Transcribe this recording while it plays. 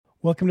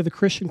Welcome to the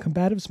Christian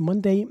Combatives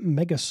Monday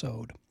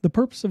Megasode. The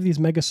purpose of these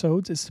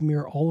Megasodes is to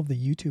mirror all of the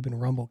YouTube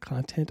and Rumble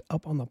content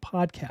up on the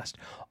podcast.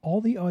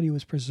 All the audio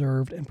is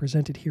preserved and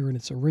presented here in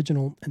its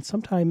original and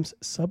sometimes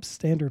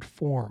substandard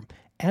form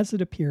as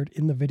it appeared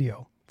in the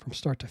video, from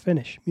start to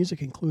finish,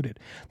 music included.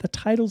 The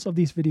titles of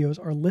these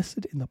videos are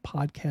listed in the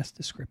podcast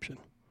description.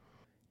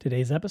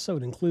 Today's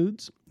episode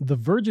includes The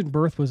Virgin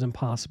Birth Was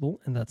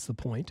Impossible, and that's the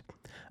point.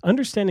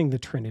 Understanding the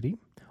Trinity.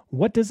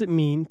 What does it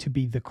mean to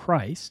be the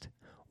Christ?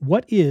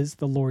 What is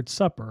the Lord's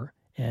Supper,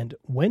 and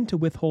when to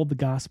withhold the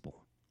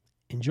gospel?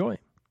 Enjoy.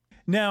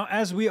 Now,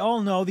 as we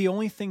all know, the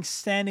only thing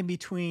standing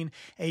between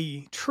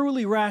a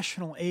truly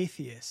rational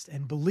atheist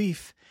and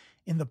belief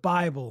in the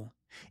Bible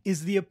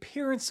is the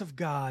appearance of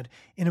God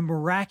in a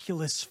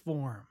miraculous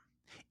form.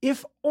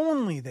 If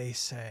only, they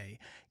say,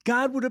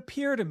 God would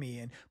appear to me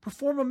and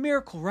perform a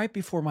miracle right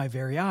before my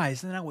very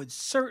eyes, then I would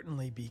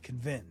certainly be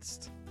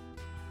convinced.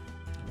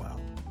 Well,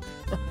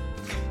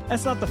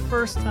 that's not the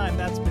first time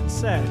that's been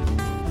said.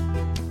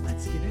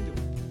 Let's get into it.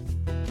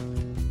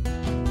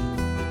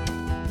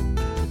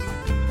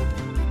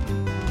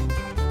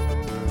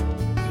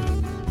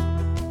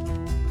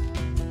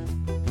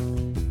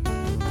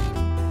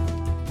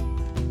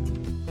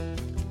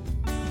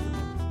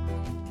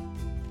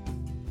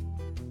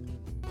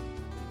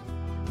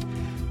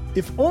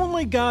 If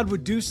only God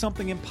would do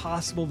something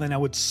impossible, then I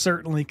would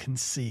certainly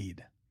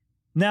concede.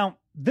 Now,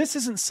 this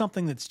isn't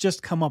something that's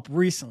just come up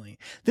recently.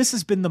 This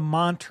has been the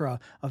mantra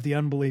of the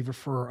unbeliever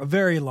for a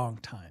very long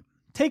time.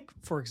 Take,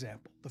 for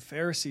example, the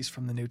Pharisees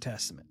from the New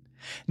Testament.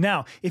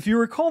 Now, if you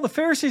recall, the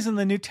Pharisees in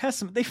the New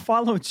Testament, they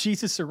followed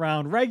Jesus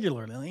around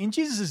regularly, and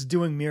Jesus is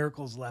doing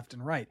miracles left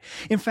and right.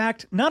 In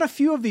fact, not a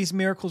few of these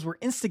miracles were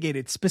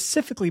instigated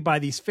specifically by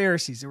these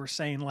Pharisees. They were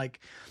saying, like,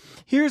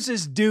 here's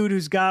this dude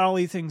who's got all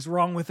these things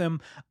wrong with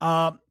him.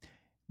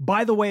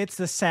 By the way, it's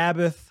the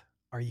Sabbath.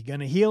 Are you going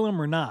to heal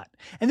him or not?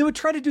 And they would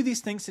try to do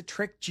these things to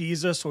trick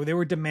Jesus, or they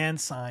would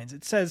demand signs.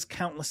 It says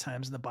countless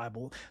times in the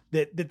Bible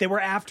that they were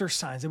after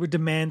signs. They would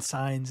demand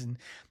signs.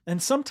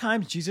 And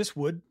sometimes Jesus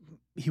would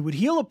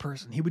heal a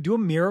person. He would do a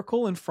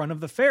miracle in front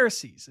of the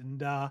Pharisees. And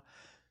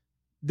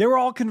they were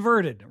all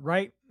converted,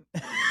 right?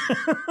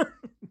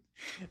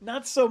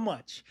 Not so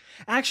much.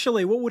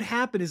 Actually, what would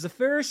happen is the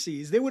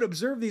Pharisees, they would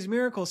observe these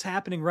miracles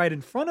happening right in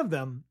front of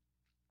them.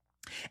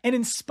 And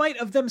in spite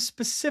of them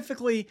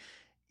specifically,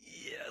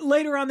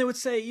 later on, they would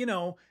say,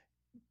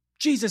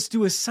 Jesus,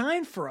 do a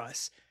sign for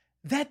us.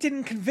 That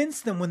didn't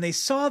convince them when they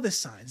saw the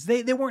signs.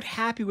 They weren't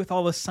happy with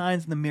all the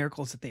signs and the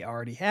miracles that they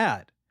already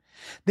had.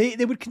 They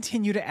would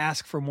continue to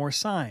ask for more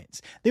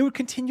signs. They would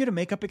continue to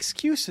make up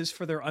excuses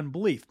for their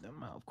unbelief.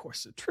 Now, of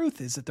course, the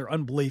truth is that their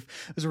unbelief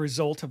is a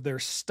result of their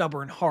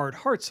stubborn, hard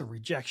hearts, a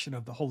rejection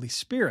of the Holy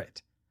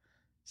Spirit.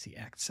 See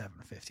Acts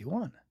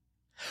 7:51.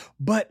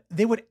 But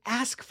they would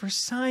ask for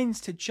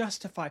signs to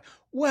justify,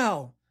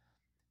 well,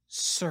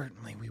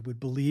 certainly we would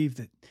believe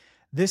that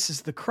this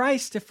is the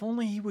Christ if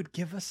only he would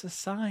give us a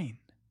sign.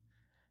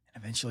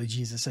 And eventually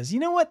Jesus says, you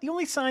know what? The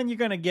only sign you're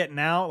going to get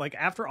now, like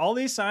after all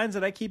these signs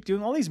that I keep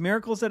doing, all these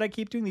miracles that I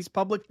keep doing, these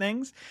public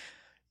things,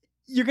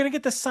 you're going to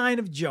get the sign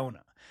of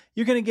Jonah.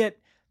 You're going to get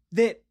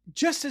that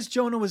just as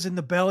Jonah was in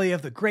the belly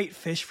of the great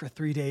fish for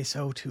 3 days,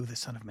 so too the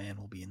Son of Man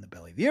will be in the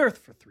belly of the earth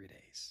for 3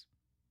 days.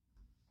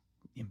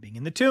 Him being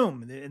in the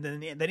tomb, and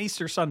then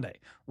Easter Sunday,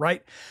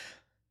 right?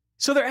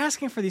 So they're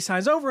asking for these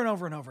signs over and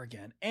over and over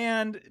again.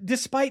 And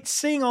despite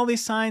seeing all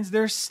these signs,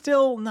 they're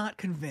still not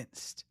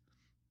convinced.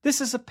 This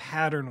is a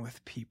pattern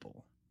with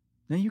people.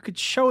 Now, you could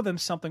show them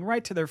something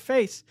right to their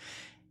face,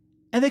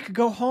 and they could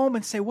go home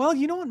and say, well,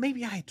 you know what?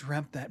 Maybe I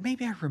dreamt that.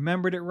 Maybe I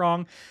remembered it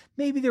wrong.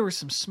 Maybe there was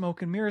some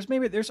smoke and mirrors.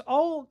 Maybe there's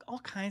all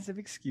kinds of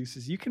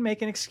excuses. You can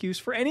make an excuse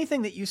for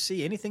anything that you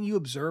see, anything you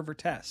observe or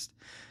test.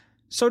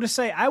 So to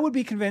say, I would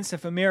be convinced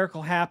if a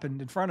miracle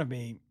happened in front of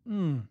me,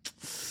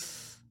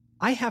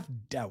 I have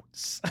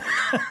doubts.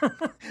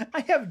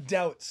 I have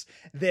doubts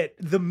that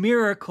the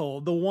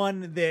miracle, the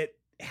one that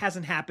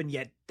hasn't happened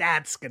yet,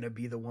 that's going to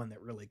be the one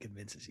that really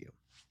convinces you.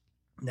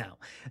 Now,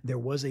 there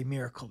was a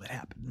miracle that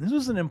happened. This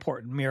was an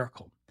important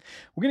miracle.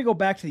 We're going to go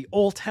back to the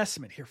Old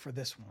Testament here for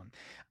this one.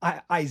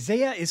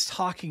 Isaiah is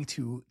talking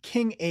to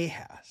King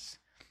Ahaz.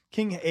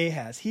 King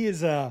Ahaz, he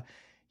is the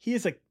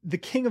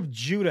king of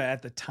Judah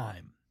at the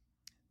time.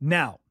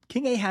 Now,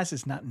 King Ahaz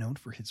is not known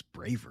for his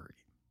bravery.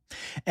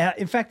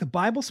 In fact, the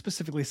Bible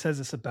specifically says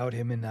this about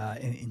him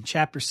in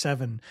chapter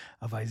 7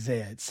 of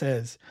Isaiah. It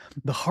says,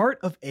 the heart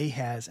of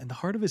Ahaz and the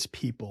heart of his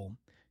people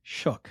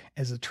shook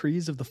as the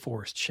trees of the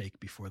forest shake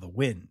before the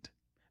wind.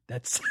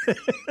 That's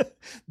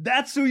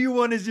who you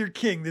want as your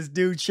king, this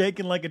dude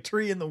shaking like a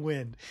tree in the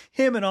wind.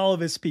 Him and all of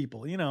his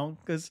people,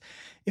 because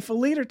if a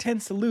leader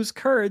tends to lose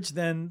courage,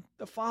 then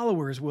the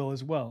followers will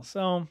as well.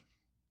 So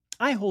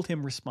I hold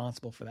him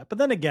responsible for that. But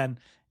then again,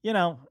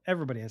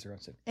 everybody has their own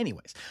sin.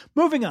 Anyways,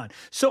 moving on.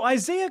 So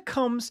Isaiah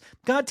comes,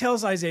 God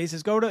tells Isaiah, he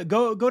says, go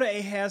to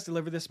Ahaz,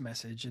 deliver this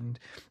message. And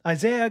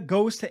Isaiah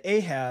goes to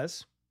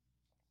Ahaz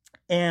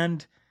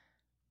and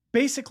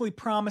basically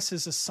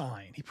promises a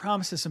sign. He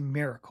promises a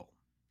miracle.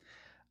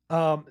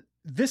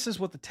 this is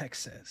what the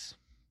text says.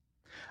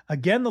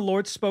 Again, the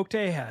Lord spoke to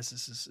Ahaz.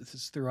 This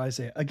is through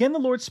Isaiah. Again, the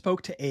Lord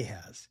spoke to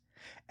Ahaz.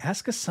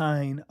 Ask a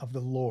sign of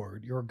the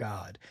Lord your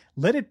God.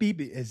 Let it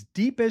be as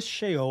deep as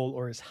Sheol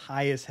or as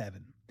high as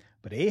heaven.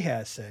 But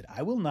Ahaz said,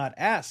 I will not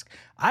ask.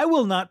 I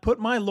will not put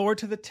my Lord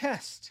to the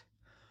test.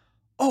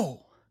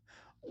 Oh,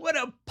 what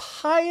a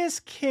pious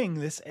king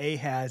this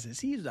Ahaz is.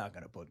 He's not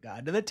going to put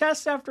God to the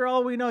test. After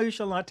all, we know you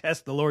shall not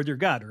test the Lord your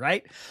God,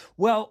 right?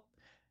 Well,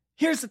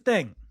 here's the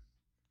thing.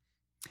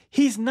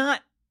 He's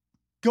not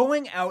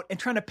going out and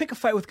trying to pick a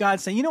fight with God,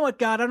 saying, you know what,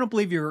 God, I don't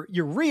believe you're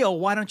real.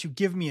 Why don't you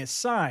give me a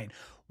sign?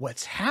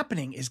 What's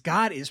happening is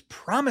God is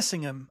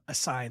promising him a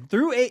sign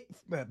through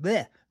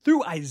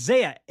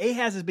Isaiah.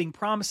 Ahaz is being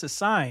promised a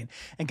sign.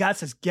 And God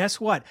says, guess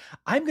what?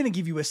 I'm going to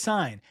give you a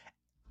sign.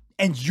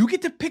 And you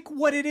get to pick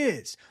what it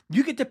is.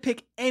 You get to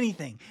pick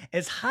anything.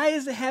 As high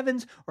as the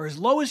heavens or as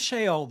low as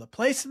Sheol, the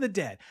place of the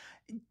dead.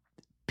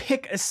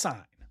 Pick a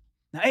sign.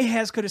 Now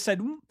Ahaz could have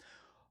said,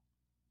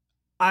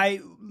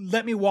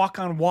 let me walk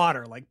on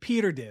water like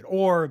Peter did,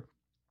 or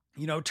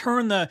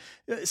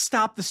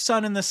stop the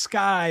sun in the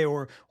sky,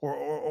 or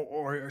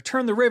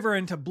turn the river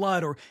into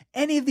blood, or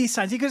any of these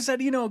signs. He could have said,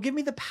 give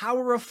me the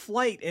power of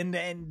flight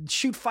and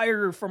shoot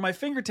fire from my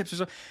fingertips or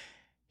so.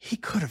 He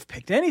could have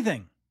picked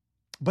anything,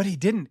 but he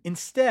didn't.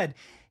 Instead,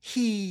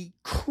 he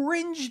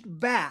cringed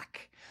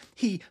back.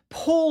 He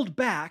pulled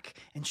back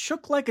and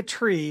shook like a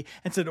tree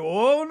and said,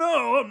 oh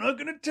no, I'm not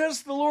going to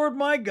test the Lord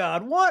my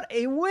God. What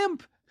a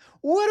wimp.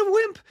 What a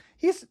wimp.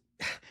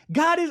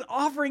 God is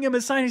offering him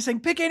a sign. He's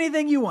saying, pick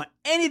anything you want.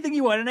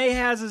 And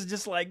Ahaz is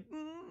just like,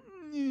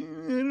 I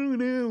don't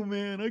know,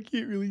 man. I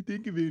can't really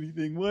think of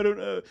anything.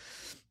 I'm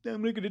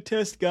not going to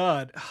test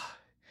God.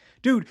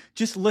 Dude,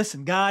 just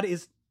listen.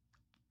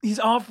 He's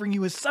offering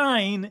you a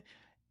sign.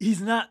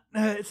 It's not,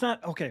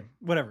 okay,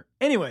 whatever.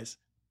 Anyways,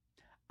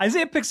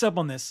 Isaiah picks up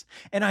on this,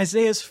 and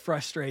Isaiah's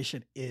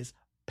frustration is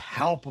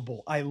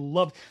palpable. I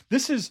love,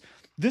 this is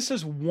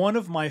one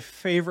of my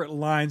favorite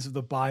lines of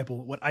the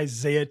Bible, what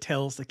Isaiah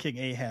tells the king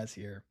Ahaz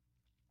here.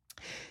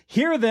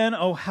 Hear then,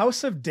 O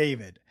house of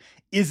David,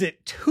 is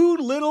it too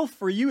little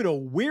for you to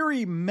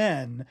weary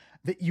men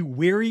that you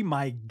weary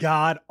my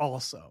God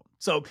also?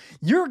 So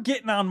you're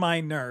getting on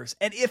my nerves.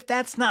 And if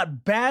that's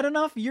not bad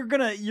enough, you're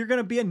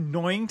gonna be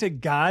annoying to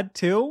God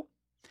too.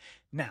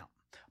 Now,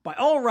 by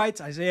all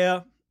rights,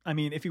 Isaiah,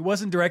 if he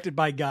wasn't directed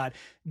by God,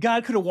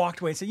 God could have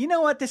walked away and said, you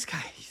know what, this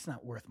guy, he's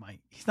not worth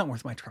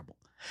my trouble.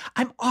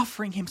 I'm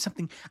offering him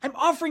something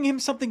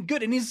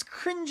good, and he's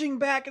cringing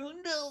back and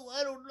no,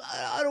 I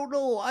don't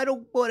know. I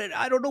don't want it.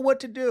 I don't know what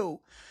to do.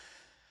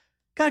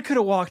 God could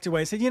have walked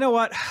away and said, you know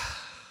what?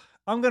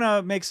 I'm going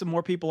to make some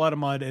more people out of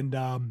mud, and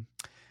I'm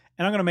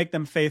going to make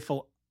them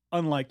faithful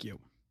unlike you.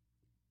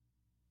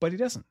 But he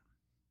doesn't.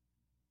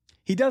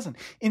 He doesn't.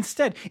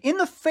 Instead, in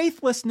the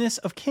faithlessness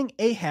of King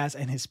Ahaz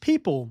and his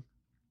people,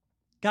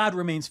 God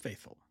remains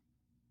faithful.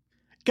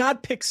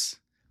 God picks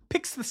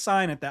the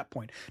sign at that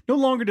point. No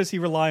longer does he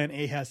rely on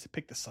Ahaz to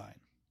pick the sign.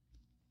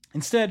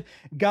 Instead,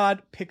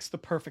 God picks the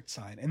perfect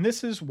sign. And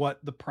this is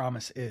what the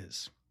promise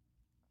is.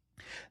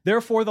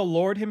 Therefore, the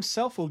Lord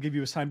himself will give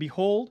you a sign.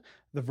 Behold,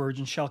 the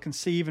virgin shall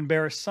conceive and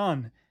bear a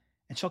son,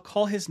 and shall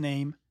call his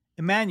name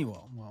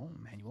Emmanuel. Well,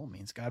 Emmanuel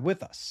means God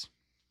with us.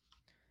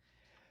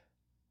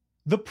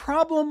 The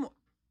problem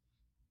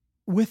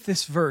with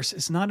this verse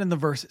is not in the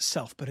verse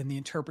itself, but in the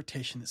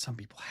interpretation that some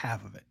people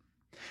have of it.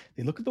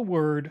 They look at the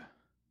word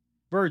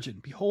virgin.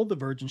 Behold, the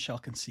virgin shall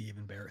conceive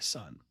and bear a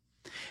son.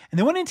 And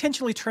they want to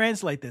intentionally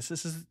translate this.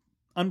 This is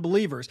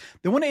unbelievers.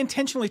 They want to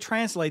intentionally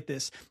translate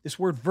this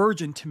word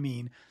virgin to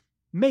mean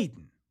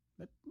maiden,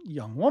 a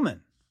young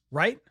woman,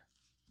 right?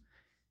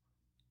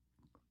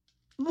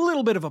 A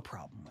little bit of a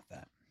problem with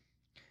that.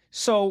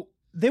 So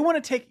they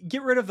want to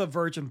get rid of the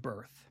virgin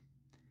birth.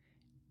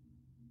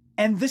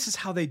 And this is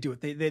how they do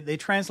it. They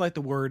translate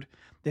the word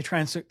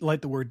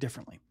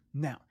differently.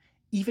 Now,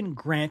 even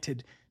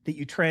granted that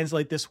you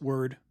translate this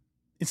word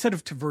instead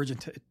of to virgin,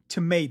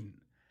 to maiden.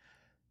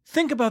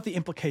 Think about the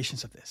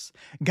implications of this.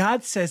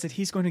 God says that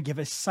he's going to give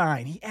a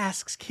sign. He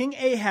asks King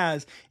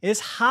Ahaz, as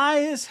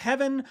high as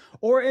heaven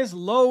or as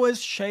low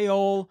as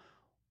Sheol,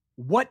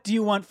 what do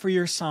you want for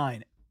your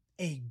sign?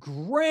 A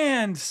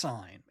grand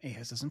sign.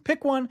 Ahaz doesn't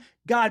pick one.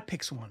 God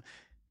picks one.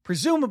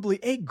 Presumably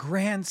a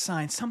grand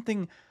sign,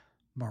 something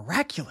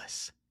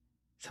miraculous,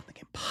 something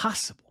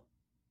impossible.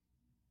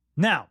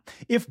 Now,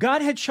 if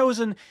God had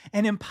chosen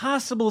an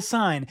impossible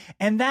sign,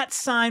 and that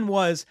sign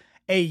was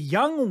a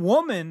young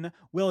woman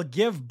will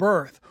give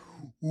birth,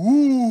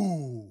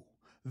 ooh,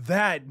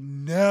 that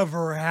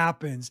never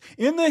happens.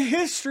 In the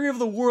history of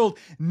the world,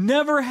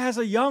 never has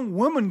a young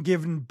woman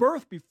given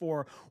birth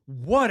before.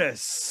 What a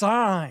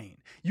sign.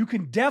 You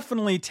can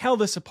definitely tell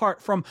this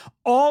apart from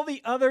all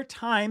the other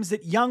times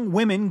that young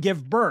women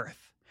give birth.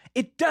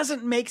 It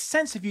doesn't make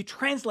sense if you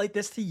translate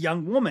this to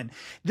young woman.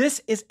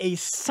 This is a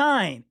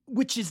sign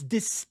which is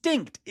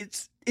distinct.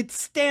 It's it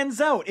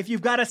stands out. If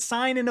you've got a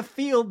sign in a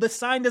field, the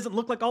sign doesn't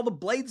look like all the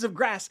blades of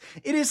grass.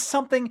 It is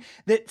something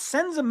that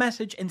sends a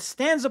message and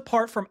stands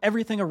apart from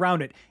everything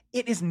around it.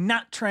 It is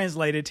not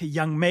translated to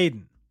young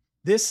maiden.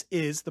 This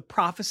is the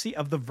prophecy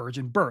of the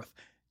virgin birth.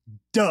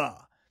 Duh.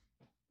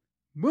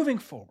 Moving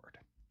forward.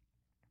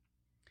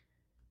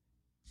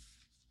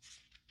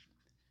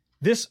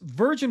 This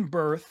virgin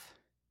birth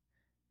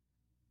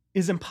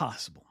is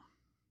impossible.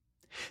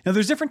 Now,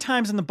 there's different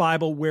times in the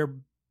Bible where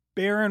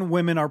barren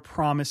women are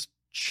promised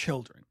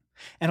children.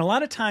 And a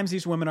lot of times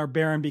these women are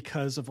barren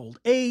because of old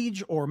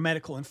age or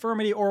medical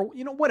infirmity or,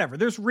 whatever.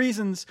 There's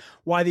reasons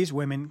why these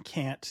women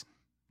can't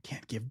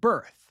give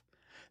birth.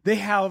 They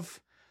have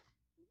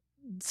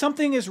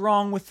something is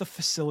wrong with the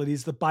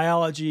facilities, the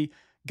biology.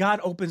 God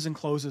opens and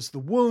closes the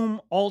womb.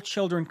 All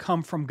children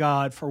come from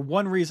God. For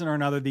one reason or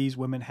another, these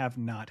women have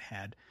not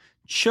had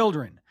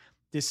children,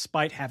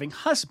 despite having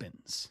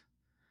husbands.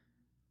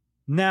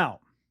 Now,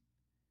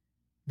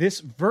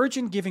 this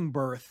virgin giving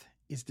birth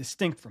is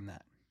distinct from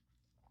that.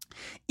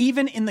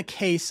 Even in the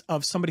case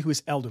of somebody who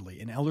is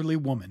elderly, an elderly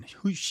woman,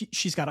 who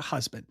she's got a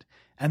husband,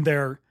 and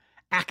they're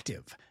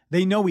active.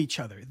 They know each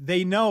other.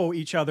 They know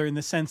each other in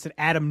the sense that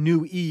Adam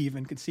knew Eve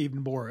and conceived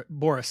and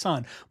bore a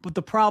son. But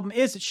the problem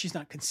is that she's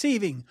not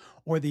conceiving,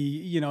 or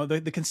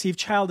the conceived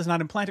child is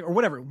not implanted, or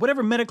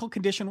whatever medical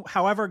condition,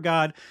 however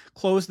God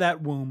closed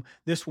that womb,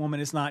 this woman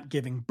is not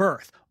giving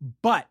birth.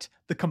 But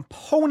the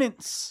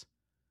components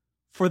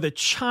for the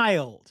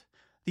child,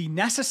 the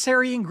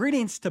necessary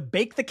ingredients to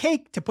bake the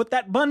cake, to put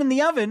that bun in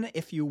the oven,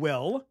 if you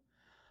will,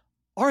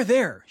 are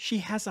there. She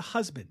has a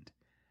husband.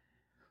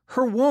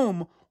 Her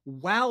womb,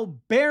 while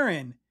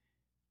barren,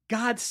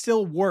 God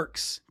still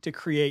works to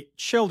create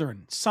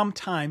children,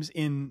 sometimes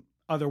in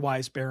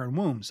otherwise barren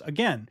wombs.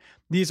 Again,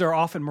 these are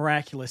often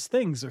miraculous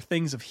things or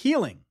things of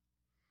healing.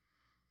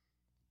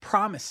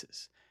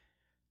 Promises.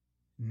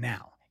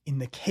 Now, in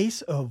the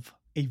case of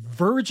a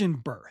virgin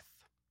birth,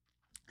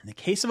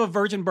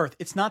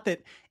 it's not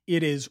that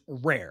it is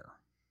rare.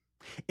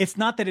 It's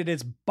not that it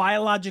is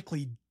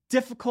biologically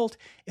difficult.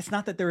 It's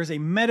not that there is a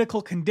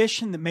medical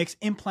condition that makes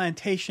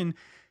implantation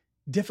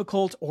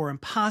difficult or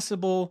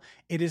impossible.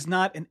 It is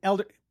not an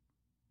elder.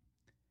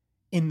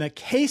 In the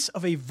case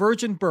of a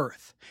virgin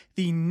birth,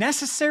 the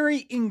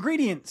necessary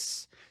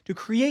ingredients to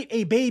create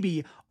a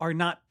baby are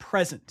not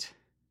present.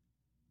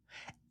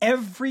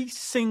 Every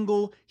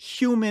single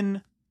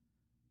human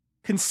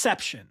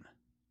conception,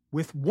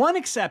 with one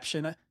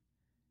exception,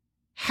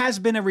 has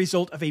been a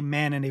result of a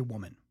man and a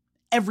woman.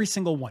 Every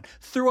single one.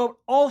 Throughout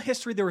all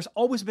history, there has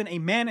always been a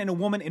man and a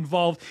woman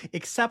involved,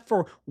 except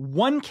for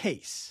one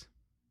case.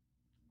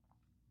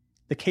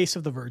 The case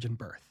of the virgin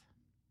birth.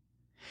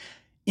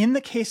 In the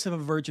case of a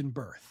virgin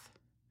birth,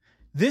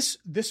 this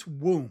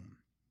womb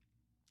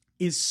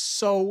is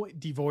so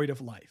devoid of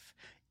life,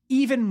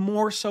 even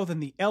more so than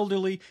the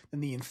elderly,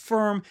 than the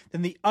infirm,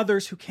 than the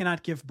others who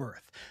cannot give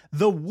birth.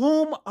 The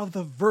womb of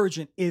the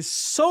virgin is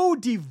so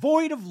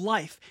devoid of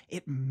life,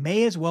 it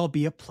may as well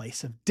be a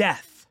place of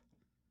death.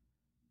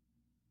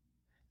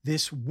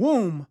 This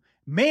womb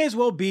may as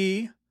well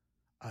be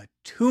a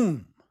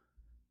tomb.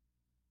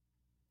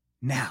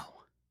 Now,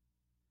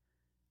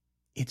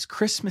 it's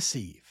Christmas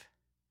Eve.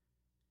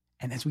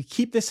 And as we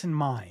keep this in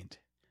mind,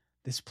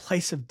 this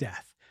place of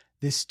death,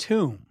 this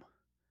tomb,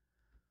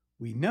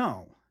 we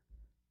know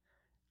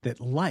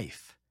that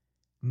life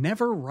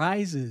never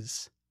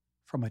rises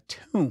from a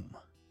tomb.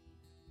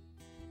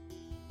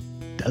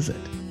 Does it?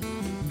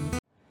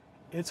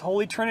 It's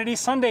Holy Trinity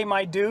Sunday,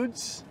 my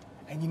dudes.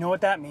 And you know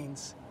what that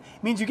means.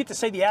 It means you get to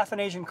say the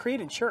Athanasian Creed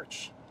in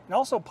church. It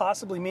also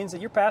possibly means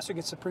that your pastor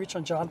gets to preach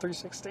on John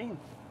 3:16.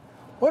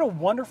 What a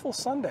wonderful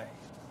Sunday.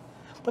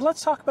 But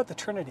let's talk about the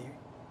Trinity.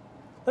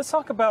 Let's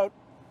talk about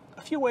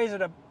a few ways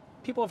that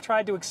people have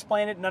tried to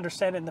explain it and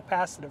understand it in the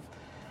past that have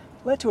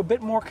led to a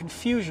bit more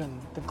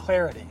confusion than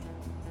clarity.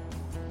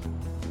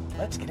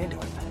 Let's get into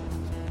it.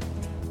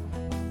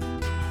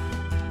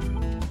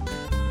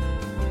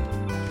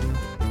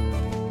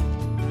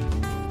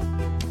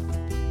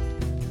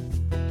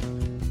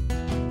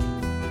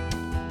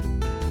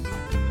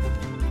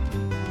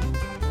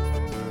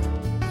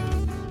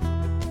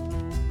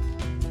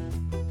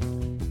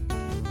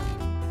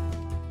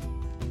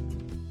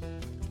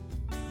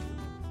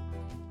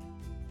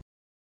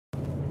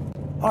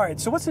 All right,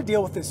 so what's the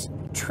deal with this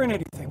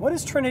Trinity thing? What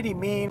does Trinity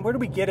mean? Where do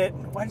we get it?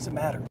 Why does it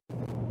matter?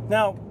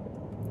 Now,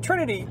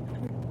 Trinity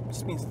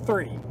just means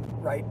three,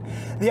 right?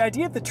 The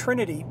idea of the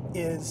Trinity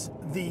is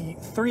the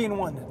three in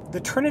one.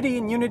 The Trinity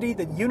in unity,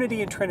 the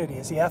unity in Trinity,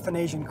 as the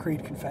Athanasian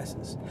Creed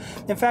confesses.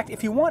 In fact,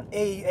 if you want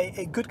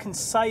a good,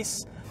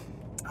 concise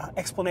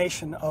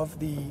explanation of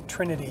the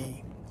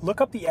Trinity,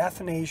 look up the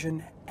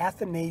Athanasian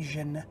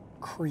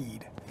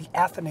Creed. The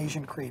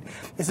Athanasian Creed.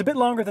 It's a bit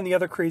longer than the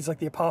other creeds like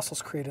the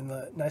Apostles' Creed and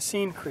the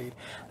Nicene Creed.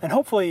 And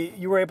hopefully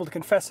you were able to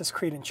confess this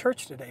creed in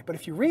church today. But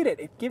if you read it,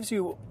 it gives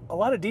you a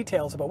lot of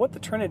details about what the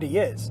Trinity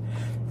is.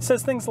 It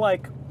says things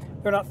like,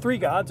 there are not three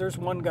gods, there's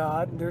one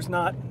God. There's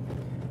not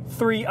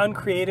three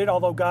uncreated,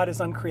 although God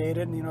is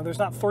uncreated. There's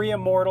not three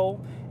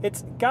immortal.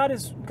 God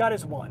is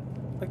one.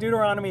 Like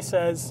Deuteronomy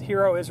says,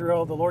 "Hear, O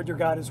Israel, the Lord your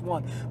God is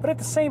one." But at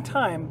the same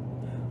time,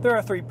 there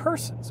are three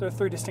persons. There are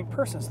three distinct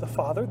persons: the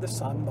Father, the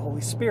Son, and the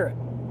Holy Spirit.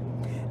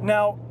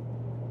 Now,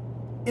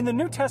 in the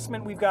New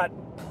Testament, we've got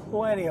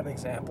plenty of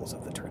examples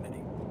of the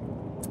Trinity.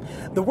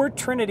 The word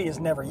Trinity is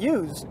never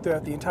used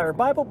throughout the entire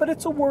Bible, but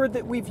it's a word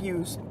that we've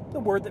used, the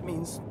word that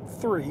means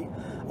three,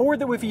 a word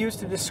that we've used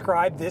to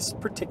describe this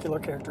particular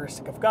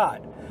characteristic of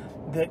God,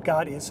 that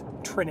God is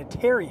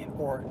Trinitarian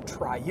or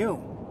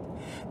triune.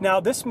 Now,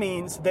 this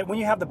means that when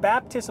you have the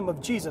baptism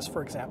of Jesus,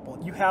 for example,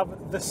 you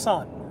have the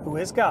Son, who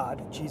is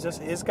God, Jesus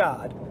is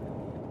God,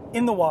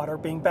 in the water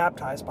being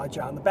baptized by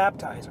John the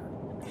Baptizer.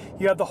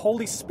 You have the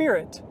Holy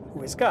Spirit,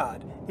 who is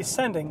God,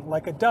 descending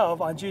like a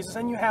dove on Jesus,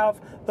 and you have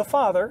the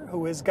Father,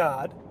 who is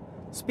God,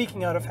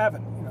 speaking out of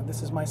heaven.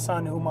 This is my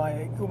Son, whom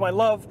I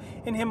love,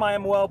 in him I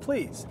am well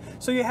pleased.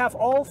 So you have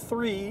all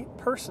three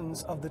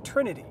persons of the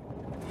Trinity.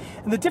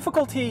 And the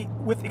difficulty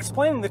with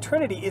explaining the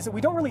Trinity is that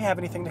we don't really have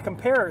anything to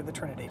compare the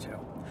Trinity to.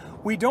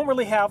 We don't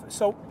really have,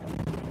 so,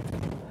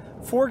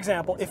 for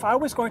example, if I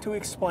was going to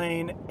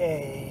explain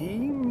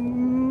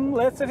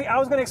let's say I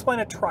was going to explain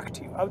a truck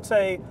to you, I would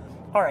say,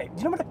 all right, do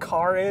you know what a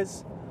car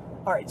is?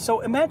 All right, so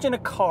imagine a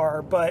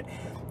car, but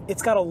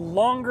it's got a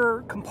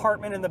longer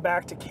compartment in the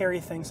back to carry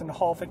things and to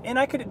haul things. And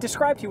I could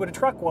describe to you what a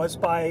truck was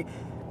by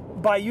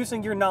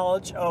using your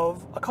knowledge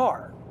of a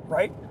car,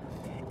 right?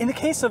 In the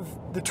case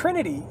of the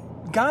Trinity,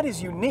 God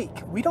is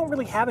unique. We don't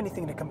really have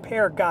anything to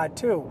compare God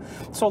to.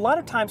 So a lot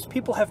of times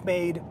people have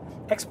made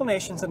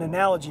explanations and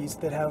analogies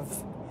that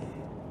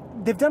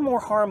they've done more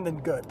harm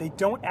than good. They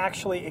don't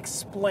actually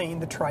explain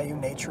the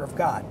triune nature of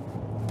God.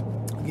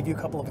 I'll give you a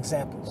couple of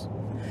examples.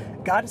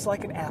 God is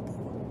like an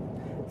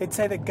apple. They'd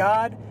say that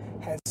God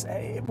has,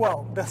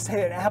 they'll say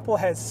that an apple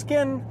has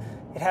skin,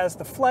 it has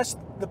the flesh,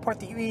 the part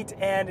that you eat,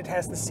 and it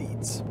has the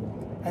seeds.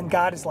 And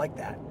God is like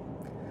that.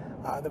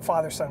 The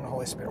Father, Son, and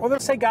Holy Spirit. Or they'll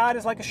say God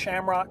is like a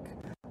shamrock.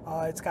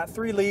 It's got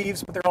three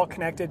leaves, but they're all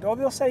connected. Or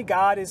they'll say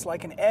God is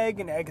like an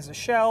egg has a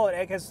shell, an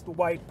egg has the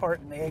white part,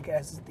 and the egg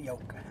has the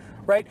yolk,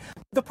 right?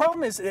 The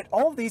problem is that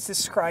all of these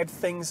describe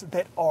things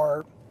that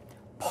are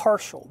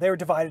partial. They're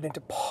divided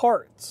into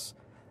parts.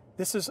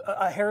 This is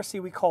a heresy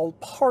we call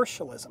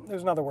partialism.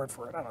 There's another word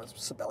for it. I don't know,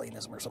 it's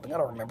Sabellianism or something. I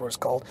don't remember what it's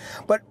called.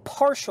 But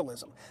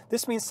partialism.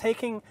 This means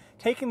taking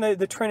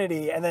the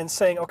Trinity and then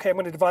saying, okay, I'm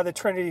going to divide the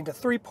Trinity into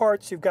three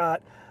parts. You've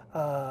got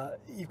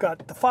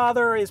the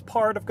Father is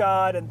part of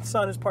God, and the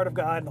Son is part of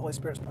God, and the Holy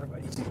Spirit is part of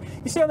God.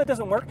 You see how that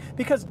doesn't work?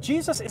 Because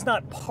Jesus is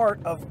not part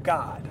of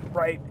God,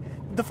 right?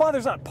 The Father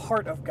is not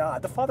part of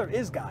God. The Father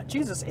is God.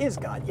 Jesus is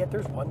God, yet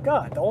there's one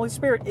God. The Holy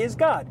Spirit is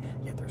God,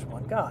 yet there's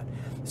one God.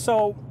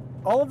 So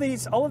all of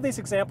these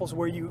examples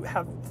where you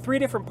have three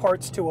different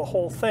parts to a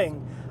whole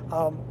thing,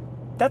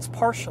 that's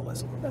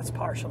partialism. That's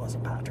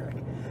partialism, Patrick.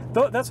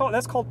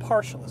 That's called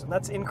partialism.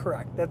 That's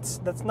incorrect.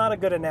 That's not a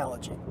good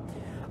analogy.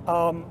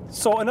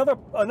 So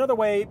another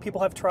way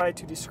people have tried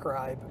to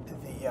describe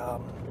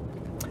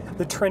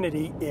the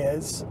Trinity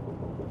is,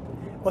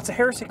 it's a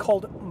heresy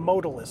called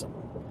modalism.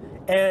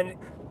 And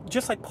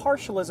just like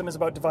partialism is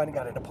about dividing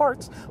God into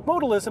parts,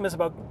 modalism is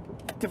about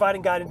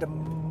dividing God into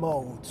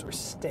modes or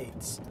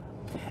states.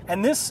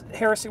 And this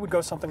heresy would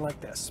go something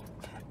like this.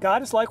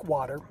 God is like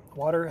water.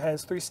 Water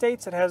has three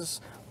states. It has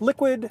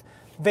liquid,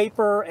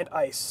 vapor, and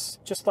ice.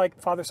 Just like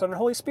Father, Son, and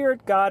Holy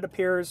Spirit, God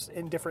appears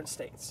in different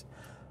states.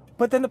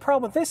 But then the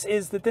problem with this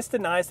is that this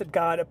denies that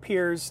God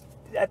appears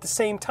at the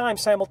same time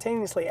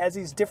simultaneously as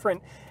these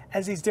different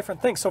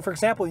things. So for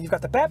example, you've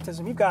got the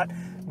baptism, you've got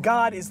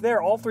God is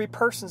there, all three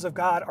persons of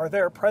God are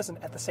there present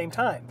at the same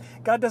time.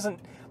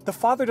 The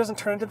Father doesn't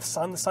turn into the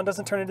Son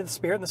doesn't turn into the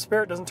Spirit, and the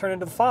Spirit doesn't turn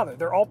into the Father.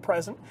 They're all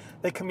present,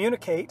 they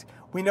communicate.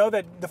 We know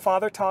that the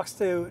Father talks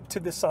to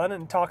the Son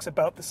and talks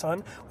about the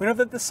Son. We know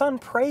that the Son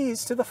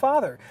prays to the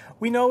Father.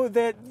 We know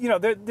that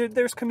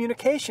there's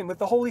communication with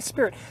the Holy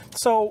Spirit.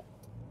 So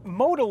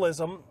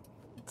modalism,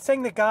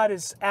 saying that God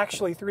is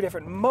actually three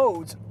different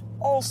modes,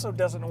 also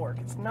doesn't work.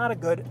 It's not a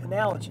good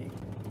analogy.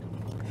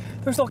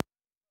 There's all kinds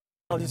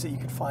of analogies that you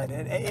can find,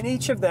 and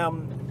each of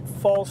them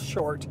falls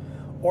short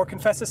or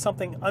confesses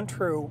something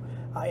untrue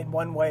in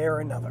one way or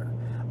another.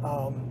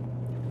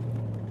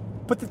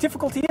 But the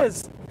difficulty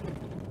is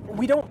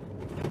we don't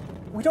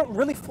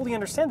really fully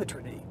understand the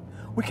Trinity.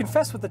 We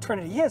confess what the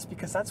Trinity is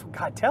because that's what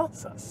God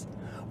tells us.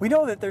 We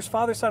know that there's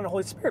Father, Son, and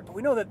Holy Spirit, but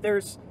we know that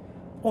there's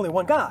only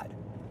one God.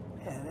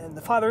 And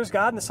the Father is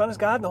God, and the Son is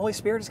God, and the Holy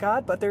Spirit is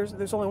God, but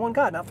there's only one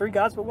God, not three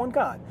gods, but one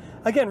God.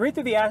 Again, read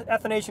through the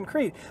Athanasian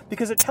Creed,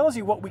 because it tells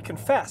you what we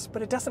confess,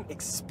 but it doesn't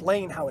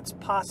explain how it's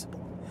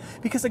possible.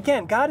 Because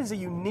again, God is a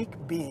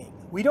unique being.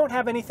 We don't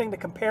have anything to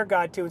compare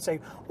God to and say,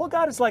 well,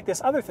 God is like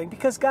this other thing,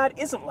 because God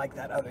isn't like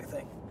that other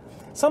thing.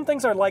 Some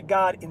things are like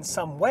God in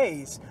some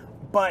ways,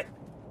 but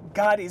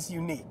God is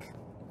unique,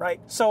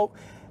 right? So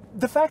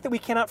the fact that we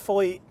cannot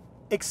fully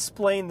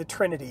explain the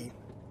Trinity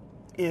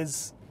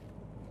is...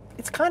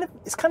 It's kind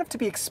of to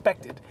be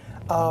expected.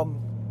 But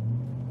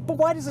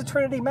why does the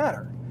Trinity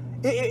matter?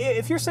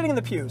 If you're sitting in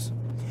the pews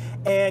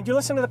and you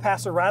listen to the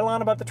pastor rattle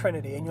on about the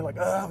Trinity, and you're like,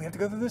 oh, we have to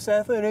go through this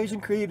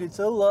Athanasian Creed. It's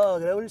so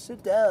long, and I want to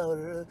sit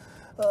down.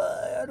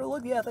 I don't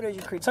like the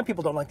Athanasian Creed. Some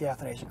people don't like the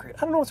Athanasian Creed.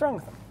 I don't know what's wrong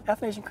with them.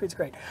 Athanasian Creed's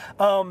great.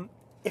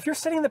 If you're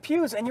sitting in the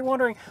pews and you're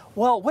wondering,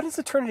 well, what does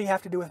the Trinity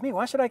have to do with me?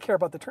 Why should I care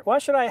about the Trinity? Why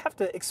should I have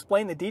to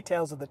explain the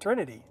details of the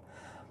Trinity?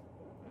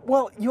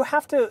 Well, you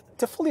have to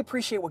fully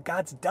appreciate what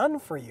God's done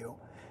for you.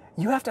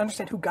 You have to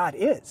understand who God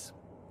is.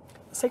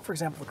 Let's take, for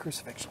example, the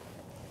crucifixion.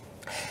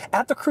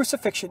 At the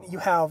crucifixion, you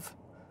have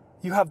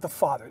the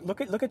Father.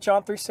 Look at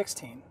John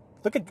 3:16.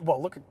 Look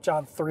at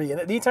John 3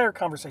 and the entire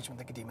conversation with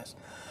Nicodemus.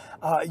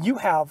 You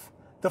have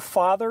the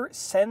Father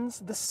sends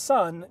the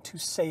Son to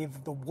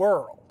save the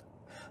world.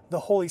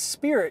 The Holy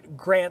Spirit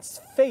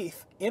grants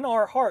faith in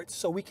our hearts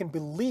so we can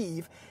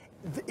believe,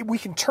 we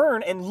can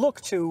turn and look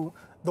to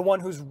the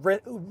one who's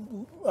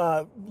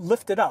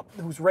lifted up,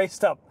 who's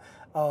raised up.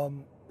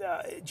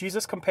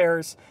 Jesus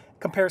compares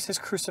his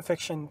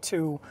crucifixion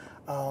to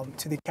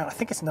the account, I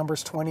think it's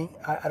Numbers 20,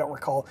 I don't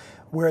recall,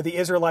 where the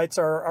Israelites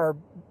are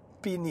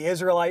being the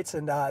Israelites,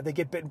 and they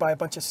get bitten by a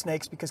bunch of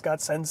snakes because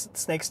God sends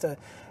snakes to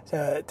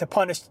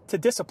punish, to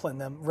discipline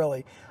them,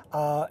 really.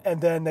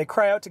 And then they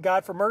cry out to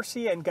God for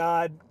mercy, and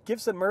God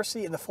gives them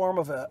mercy in the form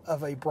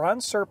of a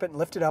bronze serpent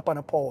lifted up on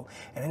a pole.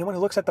 And anyone who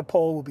looks at the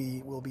pole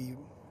will be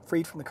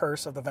freed from the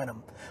curse of the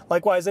venom.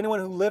 Likewise, anyone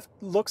who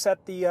looks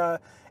at the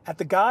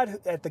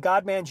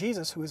God-man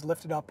Jesus, who is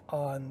lifted up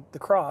on the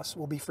cross,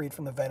 will be freed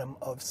from the venom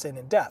of sin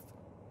and death.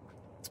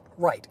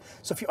 Right.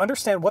 So if you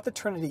understand what the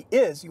Trinity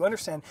is, you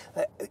understand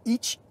that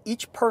each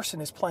person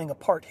is playing a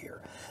part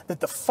here. That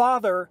the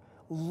Father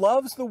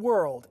loves the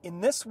world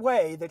in this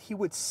way, that he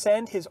would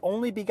send his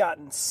only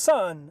begotten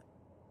Son,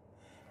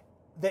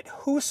 that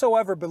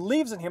whosoever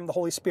believes in him, the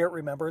Holy Spirit,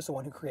 remember, is the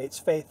one who creates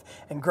faith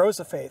and grows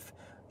the faith,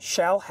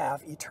 shall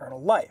have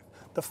eternal life.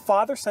 The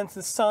Father sends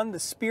the Son, the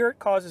Spirit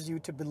causes you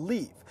to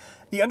believe.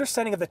 The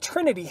understanding of the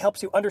Trinity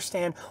helps you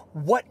understand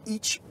what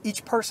each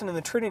person in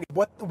the Trinity,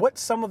 what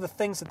some of the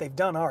things that they've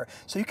done are.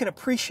 So you can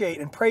appreciate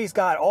and praise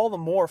God all the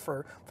more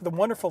for the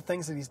wonderful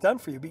things that he's done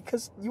for you,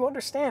 because you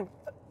understand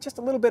just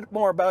a little bit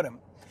more about him.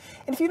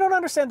 And if you don't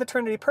understand the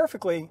Trinity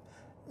perfectly,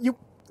 you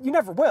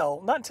never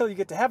will, not until you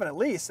get to heaven at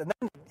least, and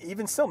then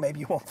even still maybe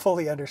you won't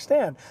fully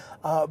understand,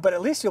 but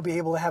at least you'll be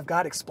able to have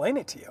God explain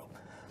it to you.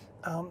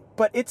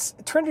 But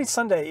Trinity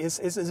Sunday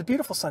is a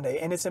beautiful Sunday,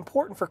 and it's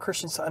important for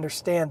Christians to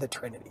understand the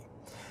Trinity.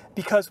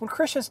 Because when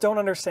Christians don't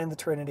understand the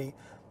Trinity,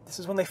 this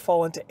is when they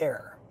fall into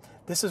error.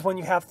 This is when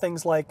you have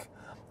things like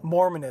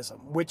Mormonism,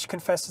 which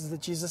confesses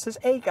that Jesus is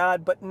a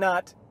God, but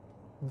not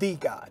the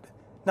God,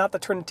 not the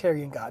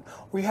Trinitarian God.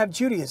 Or you have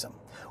Judaism,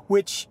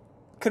 which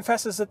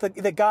confesses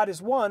that God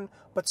is one,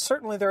 but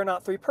certainly there are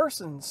not three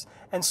persons,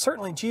 and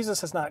certainly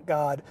Jesus is not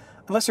God,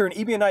 unless you're an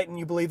Ebionite and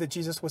you believe that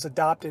Jesus was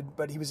adopted,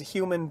 but he was a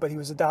human, but he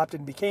was adopted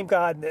and became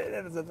God.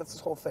 That's this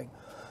whole thing.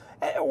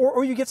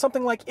 Or you get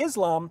something like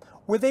Islam,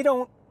 where they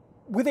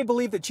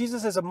believe that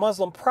Jesus is a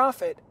Muslim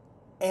prophet,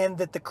 and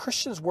that the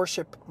Christians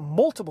worship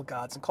multiple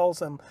gods,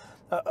 and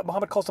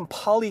Muhammad calls them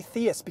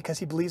polytheists because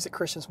he believes that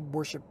Christians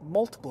worship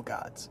multiple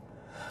gods.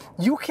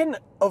 You can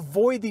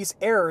avoid these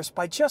errors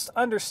by just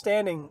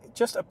understanding,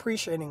 just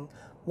appreciating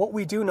what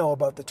we do know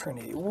about the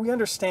Trinity. We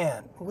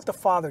understand what the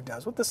Father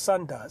does, what the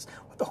Son does,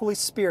 what the Holy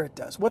Spirit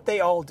does, what they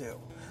all do.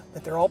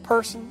 That they're all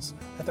persons,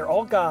 that they're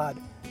all God,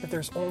 that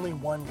there's only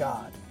one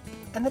God.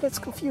 And that it's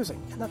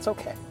confusing, and that's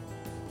okay.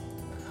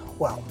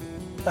 Well,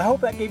 I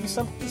hope that gave you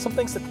some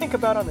things to think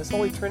about on this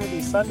Holy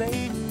Trinity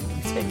Sunday.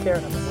 You take care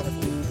and have a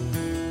wonderful week.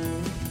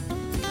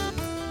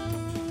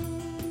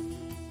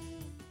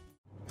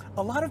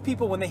 A lot of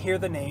people, when they hear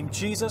the name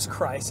Jesus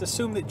Christ,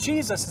 assume that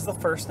Jesus is the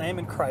first name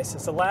and Christ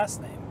is the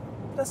last name.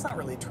 That's not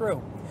really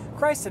true.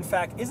 Christ, in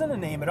fact, isn't a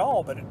name at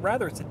all, but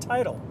rather it's a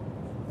title.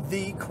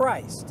 The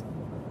Christ.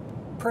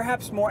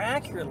 Perhaps more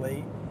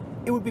accurately,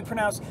 it would be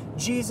pronounced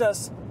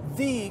Jesus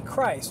the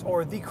Christ,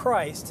 or the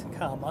Christ,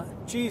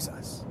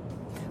 Jesus.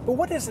 But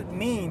what does it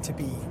mean to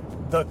be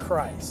the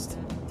Christ?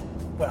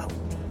 Well,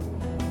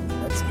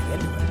 let's get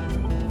into it.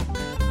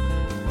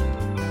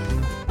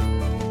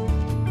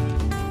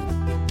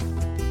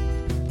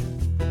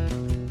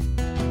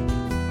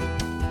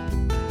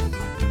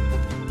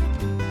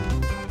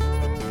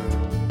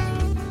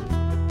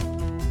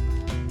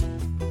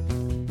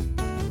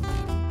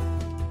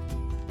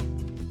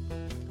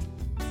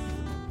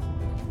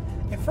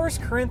 In 1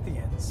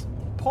 Corinthians,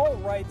 Paul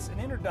writes an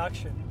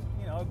introduction,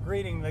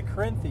 greeting the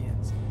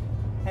Corinthians.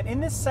 And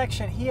in this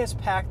section, he has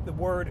packed the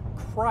word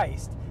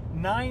Christ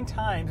 9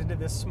 times into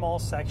this small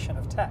section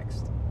of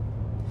text.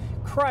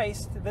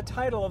 Christ, the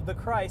title of the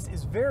Christ,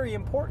 is very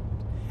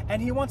important.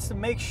 And he wants to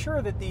make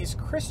sure that these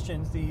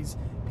Christians, these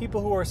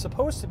people who are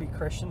supposed to be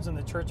Christians in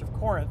the Church of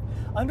Corinth,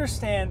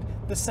 understand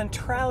the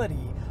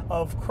centrality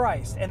of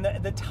Christ and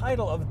the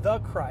title of the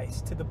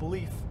Christ to the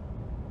belief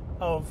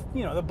of,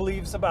 the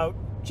beliefs about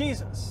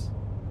Jesus.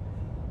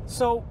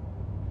 So,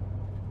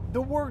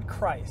 the word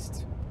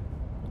Christ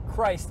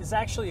is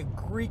actually a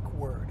Greek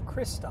word,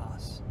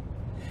 Christos.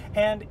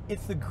 And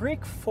it's the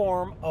Greek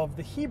form of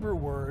the Hebrew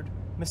word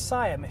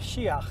Messiah,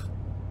 Mashiach,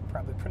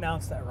 probably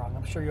pronounced that wrong.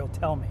 I'm sure you'll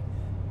tell me.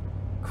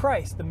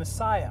 Christ, the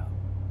Messiah.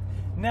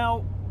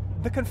 Now,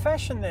 the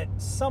confession that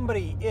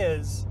somebody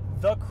is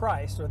the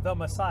Christ or the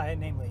Messiah,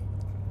 namely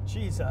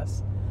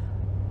Jesus,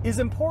 is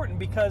important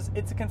because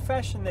it's a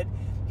confession that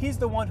he's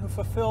the one who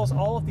fulfills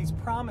all of these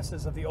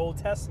promises of the Old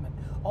Testament,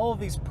 all of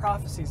these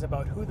prophecies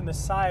about who the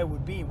Messiah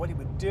would be, what he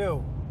would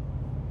do.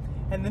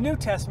 And the New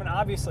Testament,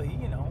 obviously,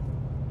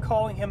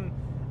 calling him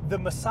the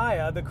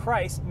Messiah, the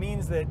Christ,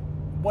 means that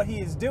what he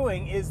is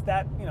doing is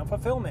that,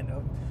 fulfillment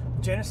of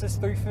Genesis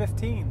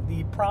 3:15,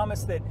 the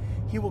promise that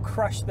he will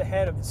crush the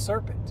head of the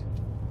serpent.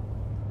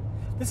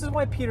 This is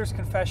why Peter's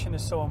confession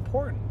is so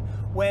important.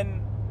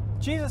 When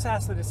Jesus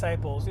asked the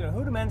disciples,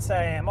 who do men say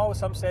I am? Oh,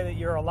 some say that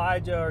you're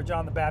Elijah or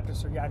John the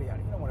Baptist or yada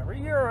yada, whatever.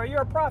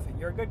 You're a prophet.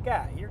 You're a good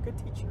guy. You're a good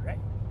teacher, right?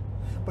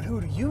 But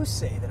who do you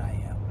say that I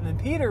am? And then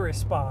Peter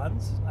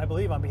responds, I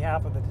believe on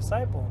behalf of the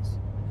disciples,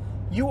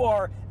 you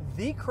are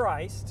the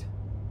Christ,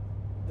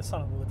 the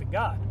Son of the living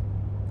God.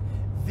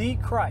 The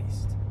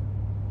Christ.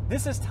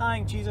 This is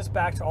tying Jesus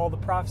back to all the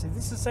prophecies.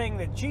 This is saying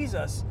that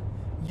Jesus,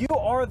 you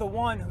are the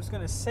one who's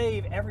going to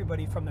save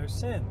everybody from their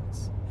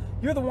sins.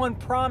 You're the one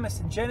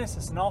promised in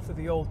Genesis and all through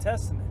the Old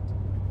Testament.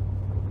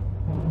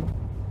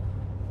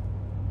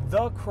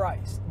 The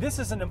Christ. This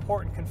is an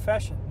important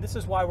confession. This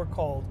is why we're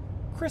called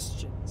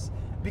Christians.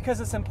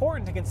 Because it's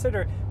important to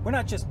consider we're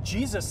not just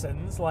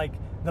Jesusans like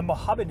the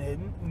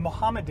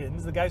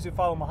Mohammedans, the guys who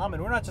follow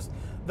Muhammad. We're not just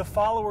the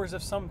followers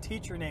of some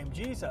teacher named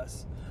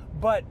Jesus,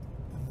 but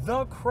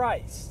the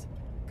Christ.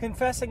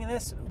 Confessing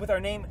this with our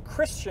name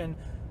Christian,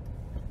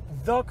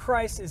 the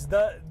Christ is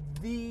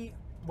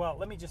well,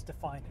 let me just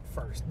define it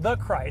first. The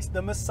Christ,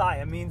 the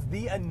Messiah, means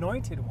the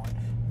anointed one,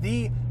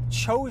 the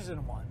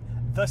chosen one,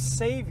 the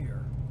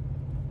Savior.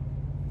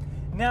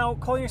 Now,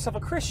 calling yourself a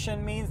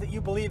Christian means that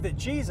you believe that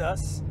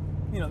Jesus,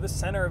 the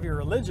center of your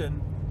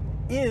religion,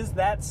 is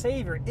that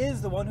Savior,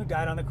 is the one who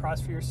died on the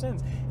cross for your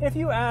sins. And if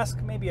you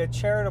ask maybe a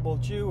charitable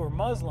Jew or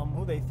Muslim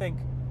what do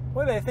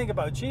they think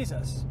about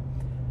Jesus,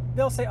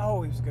 they'll say,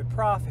 oh, he was a good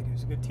prophet, he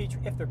was a good teacher,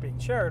 if they're being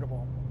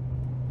charitable.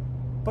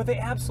 But they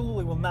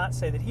absolutely will not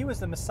say that he was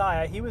the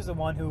Messiah, he was the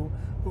one who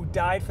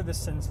died for the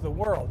sins of the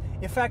world.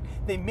 In fact,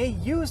 they may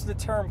use the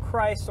term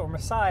Christ or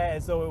Messiah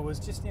as though it was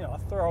just, a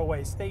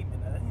throwaway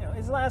statement.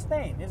 His last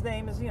name. His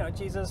name is,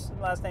 Jesus,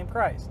 last name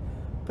Christ.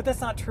 But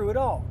that's not true at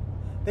all.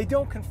 They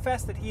don't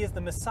confess that he is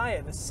the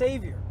Messiah, the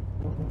Savior.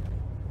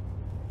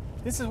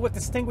 This is what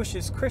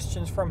distinguishes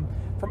Christians from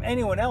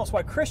anyone else,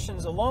 why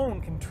Christians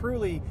alone can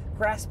truly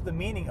grasp the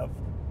meaning of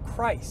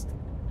Christ,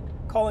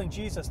 calling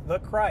Jesus the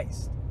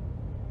Christ.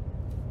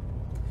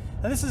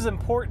 And this is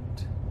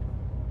important,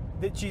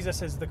 that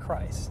Jesus is the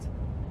Christ.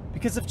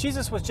 Because if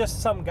Jesus was just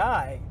some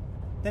guy,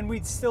 then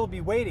we'd still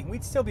be waiting.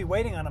 We'd still be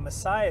waiting on a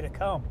Messiah to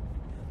come.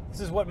 This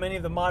is what many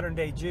of the modern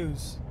day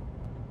Jews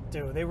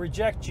do. They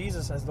reject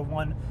Jesus as the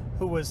one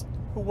who was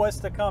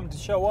to come to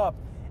show up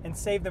and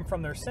save them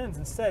from their sins.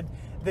 Instead,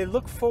 they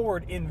look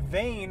forward in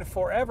vain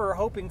forever,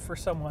 hoping for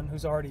someone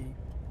who's already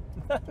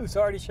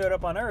showed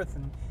up on earth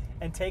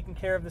and taken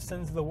care of the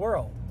sins of the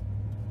world.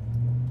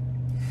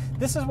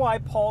 This is why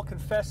Paul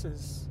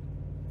confesses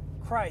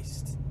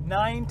Christ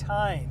 9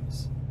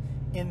 times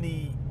in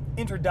the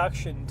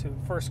introduction to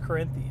 1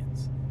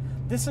 Corinthians.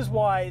 This is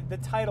why the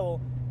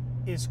title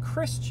is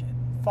Christian,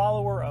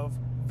 follower of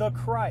the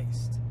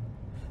Christ.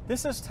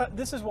 This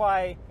is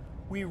why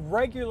we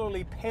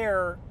regularly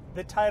pair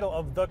the title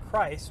of the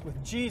Christ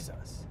with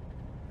Jesus.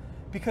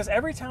 Because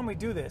every time we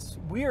do this,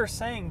 we are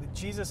saying that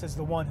Jesus is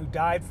the one who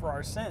died for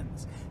our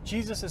sins.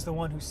 Jesus is the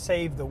one who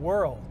saved the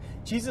world.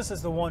 Jesus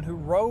is the one who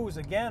rose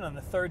again on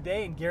the 3rd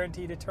day and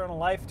guaranteed eternal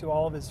life to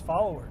all of his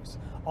followers,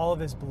 all of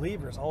his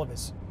believers, all of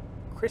his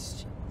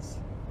Christians.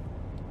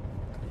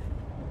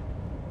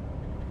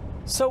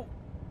 So,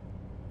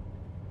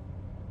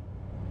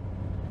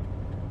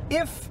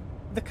 if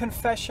the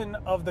confession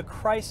of the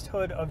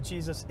Christhood of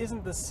Jesus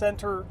isn't the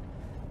center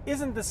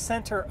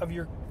of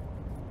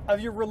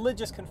your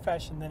religious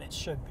confession, then it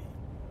should be.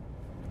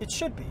 It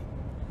should be.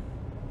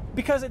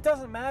 Because it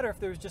doesn't matter if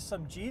there's just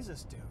some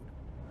Jesus dude.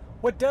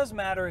 What does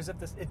matter is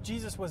if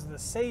Jesus was the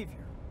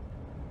Savior.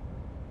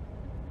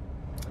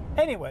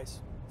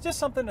 Anyways, just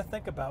something to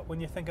think about when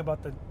you think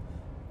about the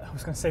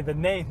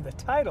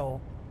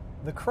title,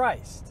 the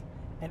Christ.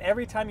 And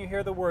every time you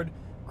hear the word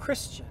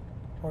Christian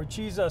or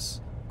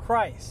Jesus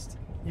Christ,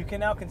 you can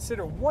now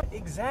consider what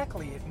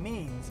exactly it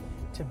means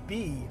to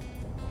be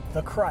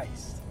the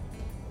Christ.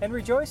 And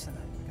rejoice in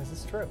it, because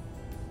it's true.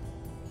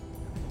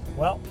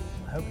 Well,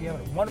 I hope you have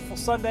a wonderful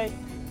Sunday,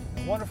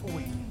 a wonderful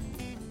week.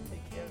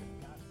 Take care.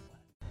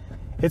 God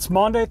bless. It's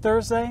Maundy,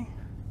 Thursday,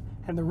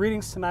 and the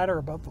readings tonight are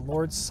about the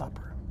Lord's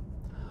Supper.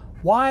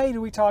 Why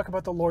do we talk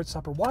about the Lord's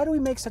Supper? Why do we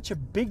make such a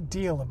big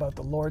deal about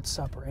the Lord's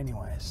Supper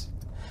anyways?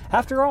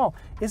 After all,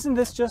 isn't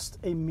this just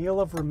a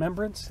meal of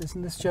remembrance?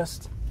 Isn't this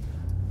just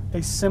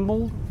a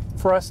symbol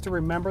for us to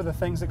remember the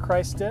things that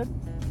Christ did?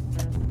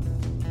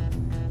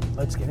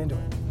 Let's get into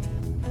it.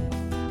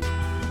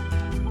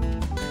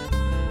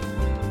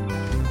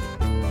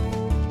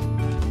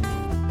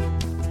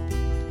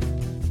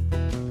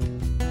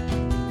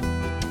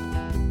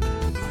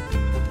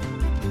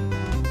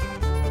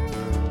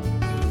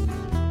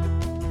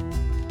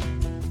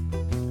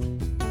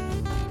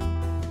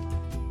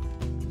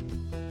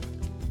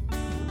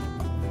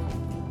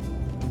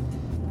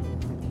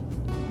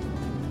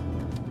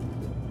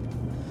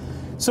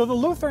 So the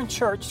Lutheran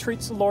Church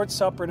treats the Lord's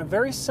Supper in a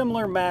very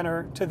similar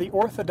manner to the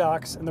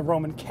Orthodox and the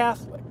Roman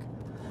Catholic.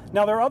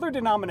 Now, there are other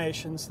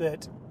denominations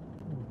that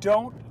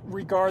don't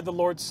regard the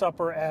Lord's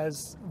Supper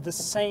as the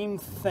same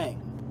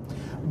thing.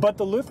 But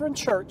the Lutheran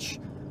Church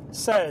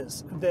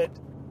says that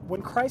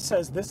when Christ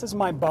says, "This is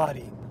my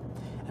body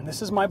and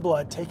this is my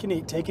blood, take and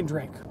eat, take and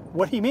drink,"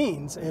 what he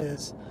means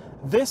is,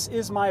 "This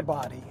is my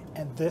body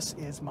and this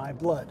is my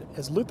blood."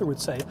 As Luther would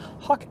say,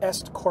 "Hoc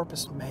est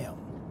corpus meum."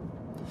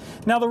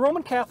 Now, the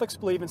Roman Catholics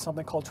believe in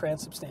something called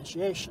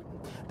transubstantiation.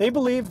 They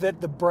believe that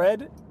the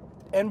bread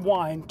and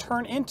wine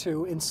turn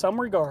into, in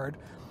some regard,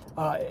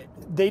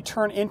 they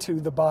turn into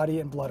the body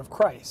and blood of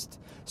Christ.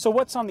 So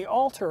what's on the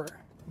altar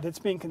that's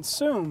being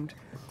consumed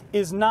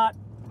is not,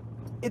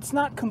 it's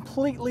not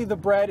completely the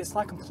bread, it's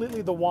not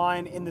completely the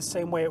wine in the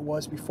same way it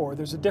was before.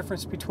 There's a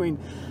difference between,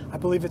 I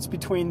believe it's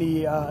between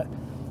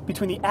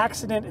the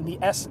accident and the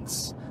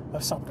essence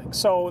of something.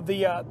 So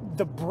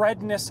the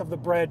breadness of the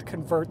bread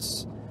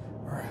converts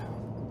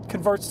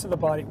to the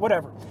body,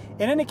 whatever.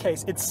 In any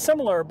case, it's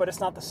similar, but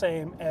it's not the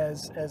same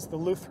as the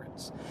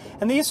Lutherans.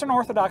 And the Eastern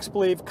Orthodox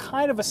believe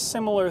kind of a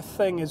similar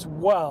thing as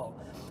well.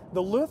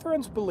 The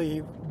Lutherans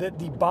believe that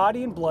the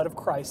body and blood of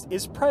Christ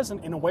is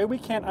present in a way we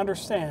can't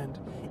understand,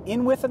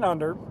 in, with, and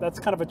under, that's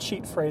kind of a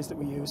cheat phrase that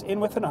we use, in,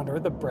 with, and under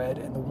the bread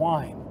and the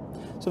wine.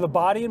 So the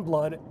body and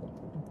blood,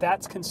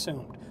 that's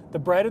consumed. The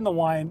bread and the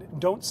wine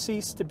don't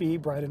cease to be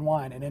bread and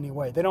wine in any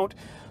way. They don't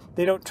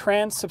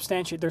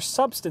transubstantiate. Their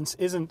substance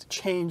isn't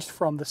changed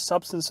from the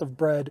substance of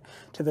bread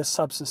to the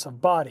substance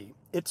of body.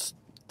 It's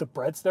the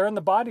bread's there and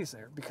the body's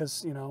there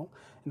because, in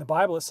the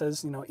Bible it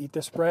says, eat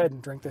this bread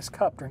and drink this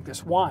cup, drink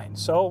this wine.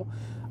 So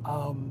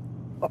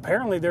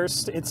apparently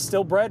it's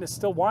still bread, it's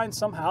still wine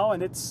somehow,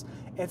 and it's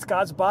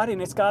God's body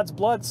and it's God's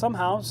blood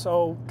somehow.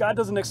 So God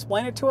doesn't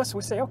explain it to us.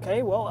 We say,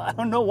 okay, well, I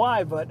don't know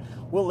why, but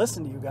we'll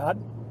listen to you, God.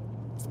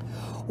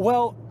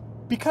 Well,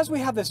 because we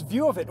have this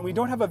view of it, and we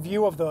don't have a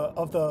view of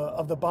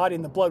the body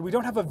and the blood, we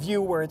don't have a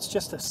view where it's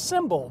just a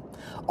symbol.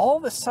 All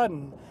of a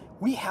sudden,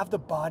 we have the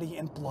body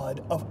and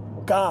blood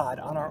of God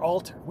on our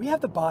altar. We have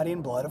the body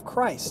and blood of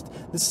Christ,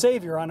 the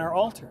Savior, on our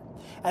altar.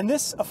 And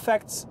this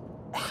affects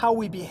how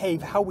we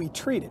behave, how we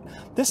treat it.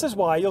 This is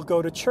why you'll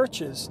go to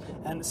churches,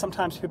 and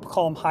sometimes people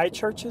call them high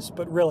churches,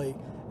 but really,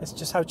 it's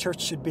just how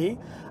church should be.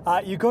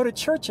 You go to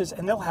churches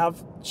and they'll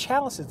have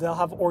chalices. They'll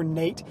have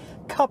ornate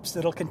cups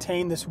that'll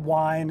contain this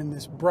wine and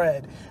this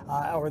bread,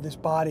 or this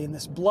body and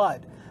this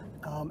blood.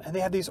 And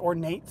they have these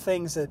ornate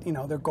things that,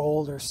 they're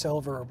gold or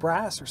silver or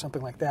brass or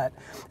something like that.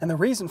 And the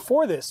reason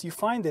for this, you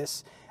find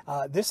this,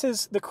 this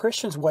is the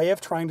Christian's way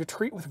of trying to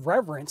treat with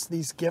reverence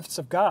these gifts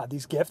of God,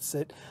 these gifts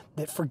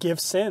that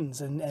forgive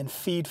sins and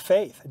feed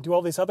faith and do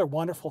all these other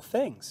wonderful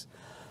things.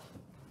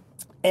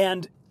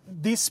 And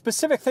these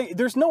specific things,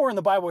 there's nowhere in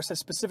the Bible where it says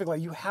specifically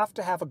you have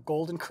to have a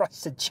gold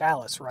encrusted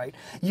chalice, right?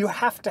 You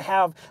have to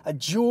have a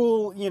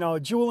jewel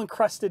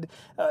encrusted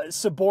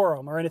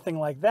ciborium or anything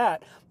like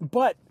that.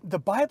 But the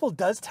Bible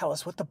does tell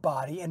us what the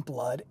body and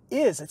blood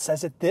is. It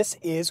says that this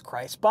is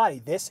Christ's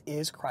body, this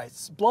is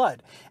Christ's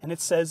blood, and it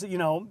says,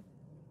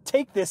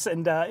 take this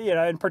and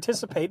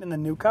participate in the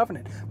new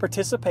covenant,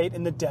 participate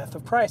in the death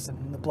of Christ and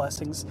in the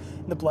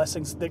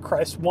blessings that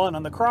Christ won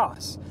on the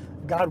cross.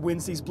 God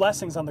wins these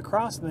blessings on the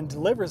cross and then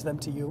delivers them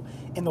to you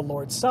in the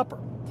Lord's Supper.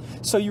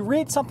 So you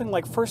read something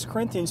like 1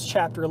 Corinthians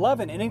chapter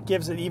 11, and it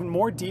gives an even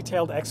more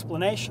detailed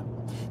explanation.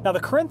 Now,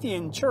 the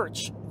Corinthian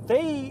church,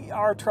 they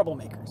are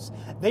troublemakers.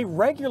 They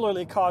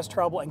regularly cause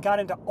trouble and got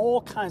into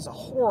all kinds of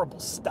horrible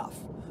stuff,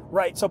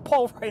 right? So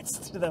Paul writes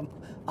to them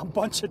a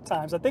bunch of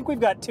times. I think we've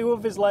got 2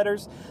 of his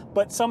letters,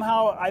 but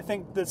somehow I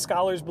think the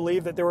scholars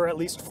believe that there were at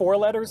least 4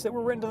 letters that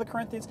were written to the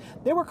Corinthians.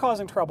 They were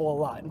causing trouble a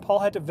lot, and Paul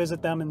had to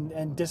visit them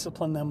and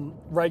discipline them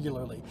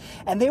regularly.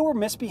 And they were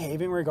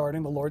misbehaving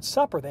regarding the Lord's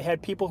Supper. They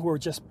had people who were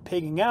just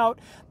pigging out,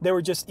 they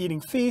were just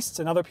eating feasts,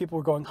 and other people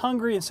were going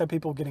hungry, and some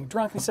people were getting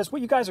drunk. And he says,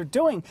 what you guys are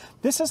doing,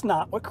 this is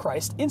not what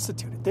Christ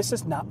instituted. This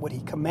is not what he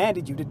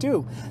commanded you to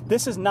do.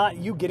 This is not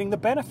you getting the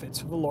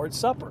benefits of the Lord's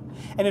Supper.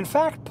 And in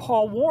fact,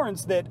 Paul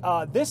warns that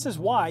this is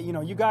why,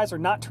 you guys are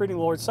not treating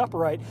the Lord's Supper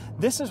right.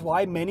 This is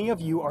why many of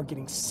you are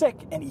getting sick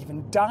and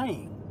even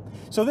dying.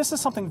 So this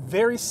is something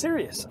very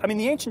serious. I mean,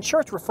 the ancient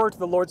church referred to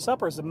the Lord's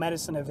Supper as the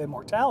medicine of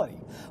immortality.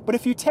 But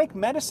if you take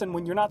medicine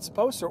when you're not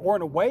supposed to, or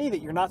in a way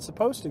that you're not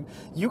supposed to,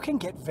 you can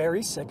get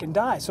very sick and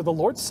die. So the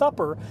Lord's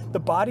Supper, the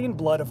body and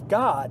blood of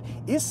God,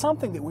 is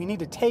something that we need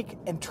to take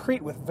and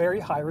treat with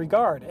very high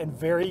regard and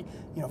very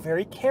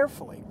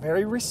carefully,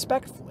 very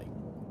respectfully.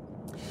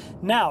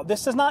 Now,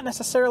 this does not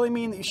necessarily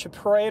mean that you should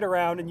parade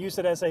around and use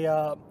it as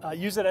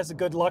a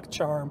good luck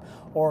charm,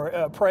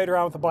 or parade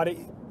around with the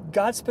body.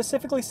 God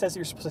specifically says that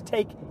you're supposed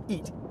to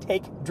eat,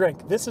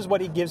 drink. This is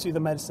what he gives you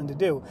the medicine to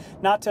do.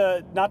 Not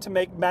to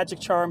make magic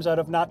charms out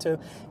of, not to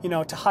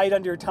hide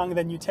under your tongue, and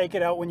then you take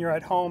it out when you're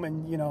at home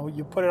and,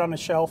 you put it on a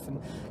shelf.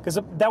 And because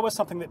that was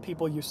something that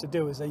people used to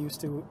do, is they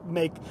used to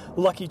make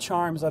lucky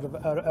charms out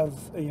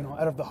of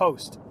the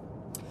host.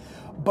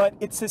 But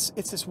it's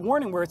this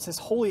warning where it's this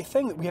holy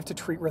thing that we have to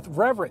treat with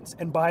reverence.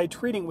 And by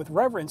treating it with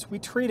reverence, we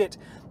treat it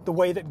the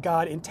way that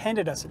God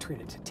intended us to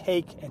treat it, to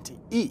take and to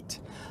eat.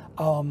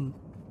 And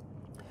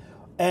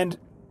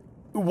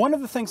one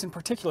of the things in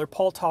particular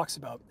Paul talks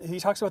about, he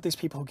talks about these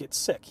people who get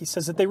sick. He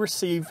says that they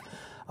receive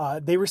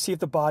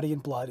the body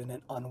and blood in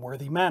an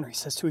unworthy manner. He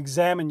says to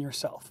examine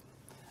yourself,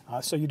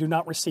 so you do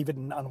not receive it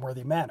in an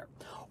unworthy manner.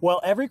 Well,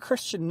 every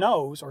Christian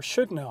knows, or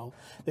should know,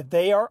 that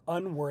they are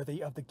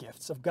unworthy of the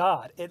gifts of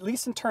God, at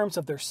least in terms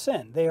of their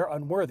sin. They are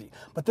unworthy.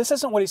 But this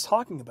isn't what he's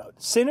talking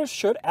about. Sinners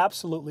should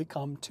absolutely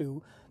come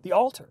to the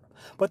altar.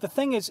 But the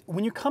thing is,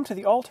 when you come to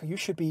the altar, you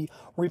should be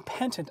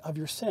repentant of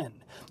your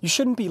sin. You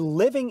shouldn't be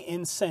living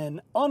in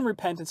sin,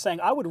 unrepentant,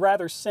 saying, I would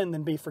rather sin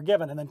than be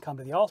forgiven, and then come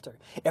to the altar.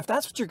 If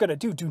that's what you're going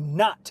to do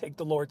not take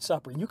the Lord's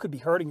Supper. You could be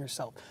hurting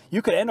yourself.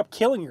 You could end up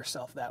killing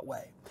yourself that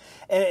way.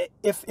 And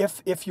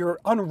if you're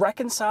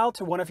unreconciled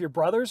to one of your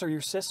brothers or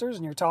your sisters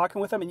and you're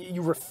talking with them and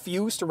you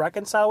refuse to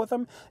reconcile with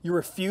them, you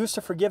refuse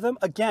to forgive them,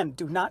 again,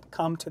 do not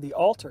come to the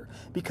altar,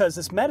 because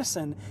this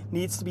medicine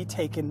needs to be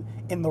taken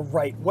in the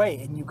right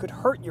way, and you could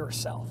hurt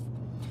yourself.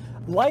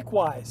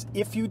 Likewise,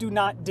 if you do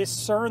not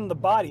discern the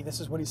body,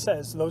 this is what he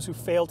says, those who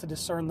fail to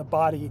discern the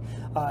body,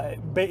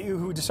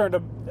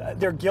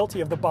 they're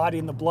guilty of the body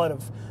and the blood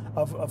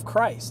of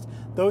Christ.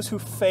 Those who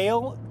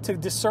fail to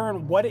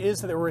discern what it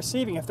is that they're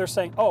receiving, if they're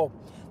saying, oh,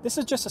 this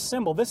is just a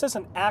symbol, this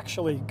isn't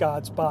actually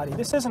God's body,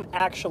 this isn't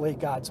actually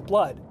God's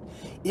blood.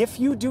 If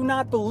you do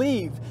not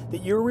believe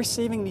that you're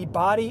receiving the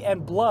body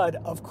and blood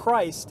of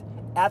Christ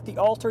at the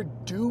altar,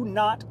 do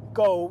not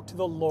go to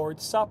the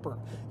Lord's Supper.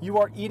 You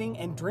are eating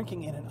and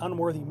drinking in an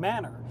unworthy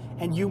manner,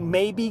 and you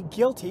may be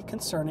guilty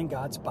concerning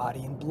God's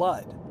body and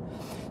blood.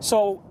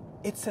 So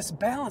it's this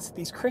balance that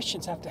these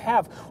Christians have to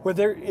have, where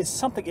there is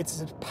something,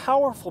 it's a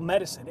powerful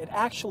medicine. It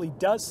actually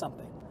does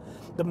something.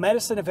 The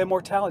medicine of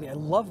immortality, I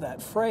love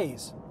that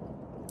phrase.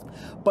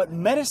 But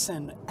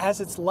medicine,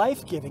 as it's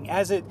life-giving,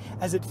 as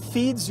it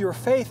feeds your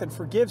faith and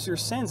forgives your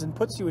sins and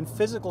puts you in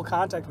physical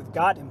contact with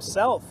God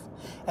himself,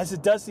 as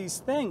it does these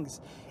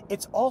things,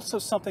 it's also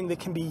something that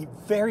can be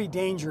very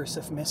dangerous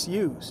if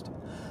misused.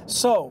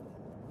 So,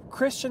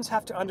 Christians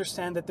have to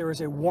understand that there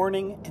is a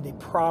warning and a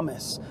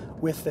promise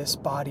with this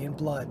body and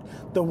blood.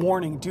 The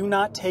warning, do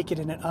not take it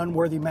in an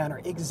unworthy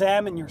manner.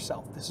 Examine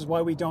yourself. This is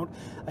why we don't,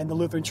 in the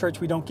Lutheran Church,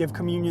 we don't give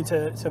communion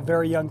to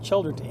very young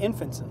children, to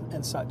infants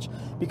and such,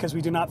 because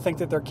we do not think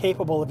that they're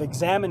capable of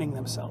examining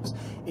themselves.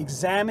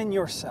 Examine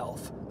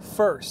yourself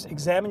first.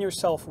 Examine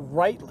yourself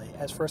rightly,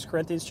 as 1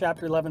 Corinthians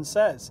chapter 11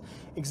 says.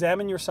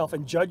 Examine yourself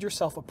and judge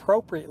yourself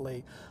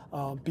appropriately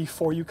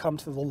before you come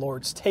to the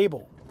Lord's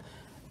table.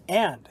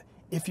 And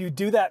if you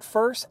do that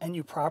first and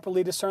you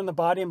properly discern the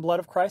body and blood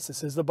of Christ,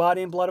 this is the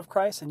body and blood of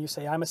Christ, and you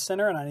say, I'm a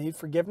sinner and I need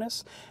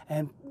forgiveness,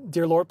 and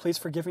dear Lord, please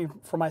forgive me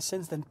for my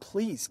sins, then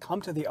please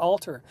come to the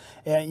altar.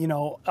 And,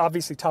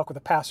 obviously talk with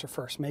a pastor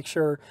first. Make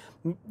sure,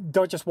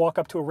 don't just walk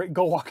into a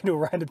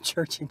random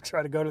church and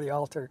try to go to the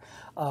altar.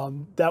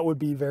 That would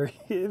be very,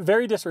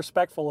 very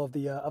disrespectful of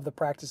the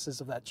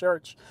practices of that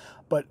church.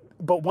 But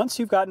once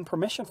you've gotten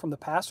permission from the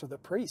pastor, the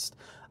priest,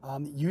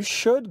 you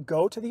should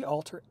go to the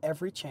altar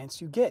every chance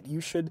you get.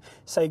 You should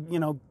say,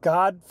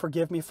 God,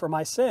 forgive me for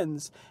my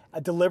sins.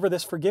 Deliver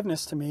this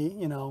forgiveness to me,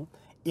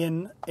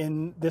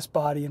 in this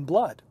body and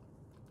blood.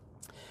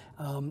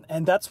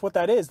 And that's what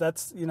that is.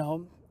 That's,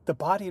 the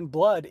body and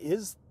blood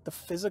is the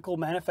physical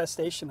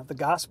manifestation of the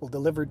gospel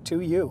delivered to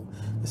you.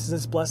 This is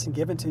this blessing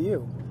given to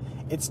you.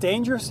 It's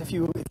dangerous if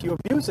you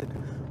abuse it,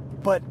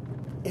 but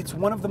it's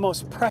one of the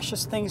most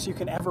precious things you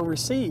can ever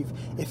receive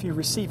if you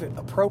receive it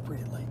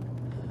appropriately.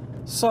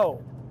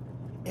 So,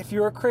 if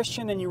you're a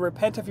Christian and you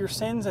repent of your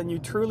sins and you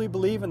truly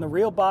believe in the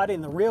real body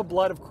and the real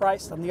blood of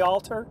Christ on the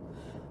altar,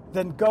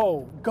 then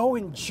go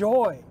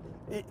enjoy.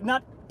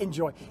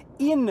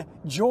 In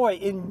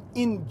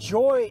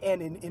joy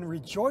and in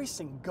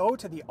rejoicing, go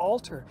to the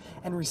altar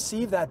and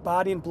receive that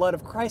body and blood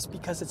of Christ,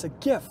 because it's a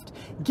gift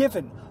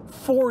given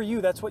for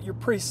you. That's what your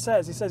priest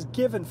says. He says,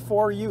 given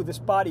for you, this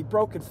body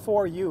broken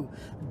for you,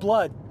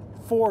 blood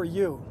for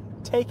you.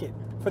 Take it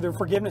for the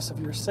forgiveness of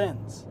your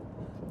sins.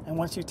 And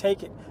once you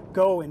take it,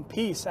 go in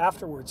peace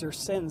afterwards. Your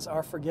sins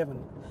are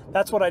forgiven.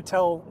 That's what I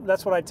tell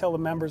the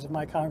members of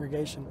my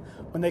congregation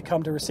when they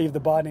come to receive the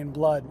body and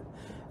blood.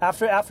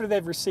 After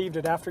they've received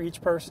it, after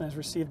each person has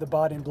received the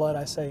body and blood,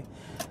 I say,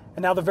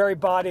 and now the very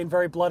body and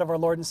very blood of our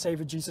Lord and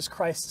Savior Jesus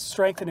Christ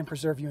strengthen and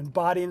preserve you in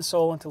body and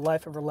soul unto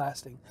life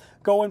everlasting.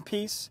 Go in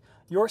peace.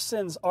 Your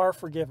sins are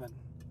forgiven.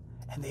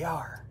 And they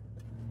are.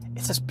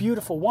 It's this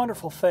beautiful,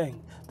 wonderful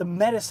thing. The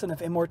medicine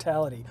of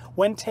immortality,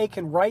 when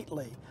taken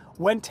rightly,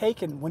 when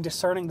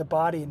discerning the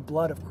body and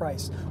blood of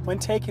Christ, when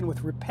taken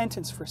with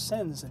repentance for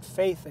sins and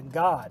faith in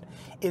God,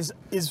 is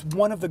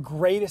one of the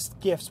greatest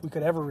gifts we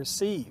could ever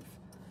receive.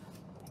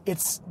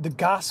 It's the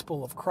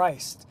gospel of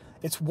Christ.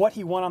 It's what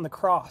he won on the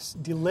cross,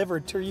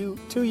 delivered to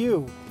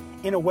you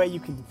in a way you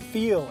can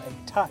feel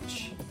and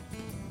touch.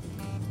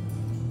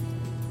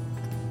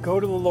 Go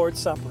to the Lord's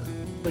Supper,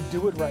 but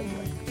do it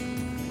rightly.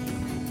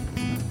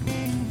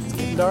 It's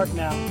getting dark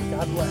now.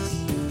 God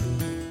bless.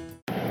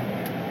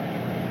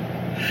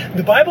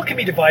 The Bible can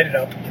be divided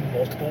up in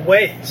multiple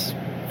ways.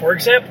 For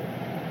example,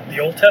 the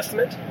Old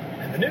Testament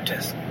and the New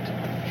Testament.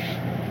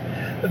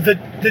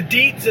 The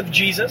deeds of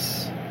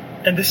Jesus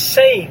and the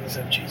sayings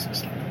of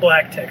Jesus, the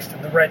black text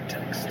and the red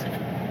text.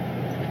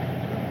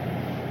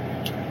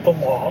 The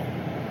law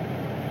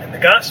and the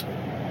gospel.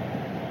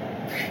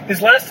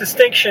 His last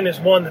distinction is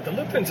one that the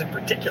Lutherans in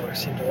particular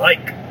seem to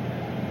like.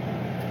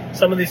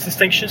 Some of these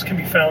distinctions can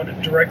be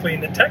found directly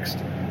in the text,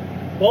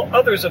 while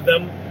others of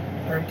them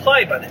are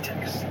implied by the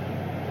text.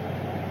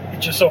 It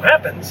just so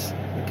happens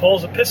that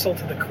Paul's epistle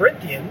to the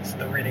Corinthians,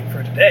 the reading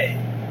for today,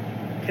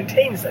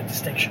 contains that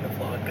distinction of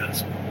law and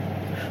gospel,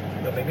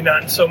 though maybe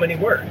not in so many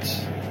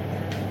words.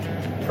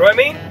 What do I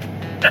mean?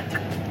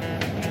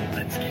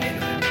 Let's get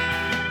into it.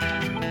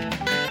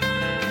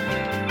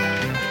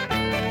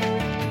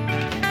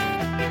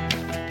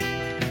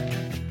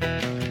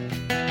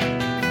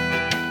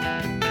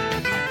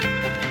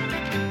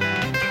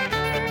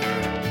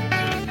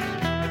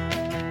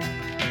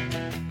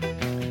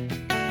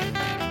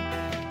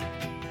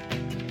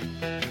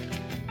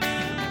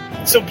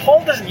 So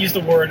Paul doesn't use the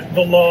word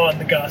the law and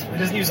the gospel. He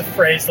doesn't use the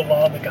phrase the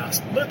law and the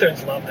gospel.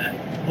 Lutherans love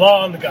that.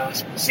 Law and the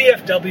gospel.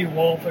 C.F.W.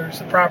 Walther's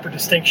The Proper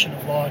Distinction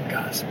of Law and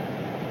Gospel.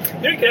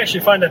 You can actually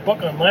find that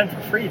book online for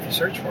free if you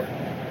search for it.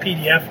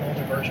 PDF, an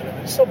older version of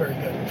it. It's still very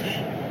good.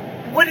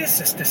 What is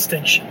this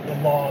distinction, the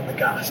law and the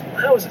gospel?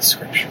 How is it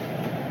scriptural?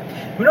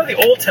 We know the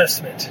Old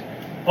Testament,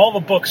 all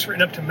the books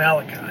written up to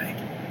Malachi,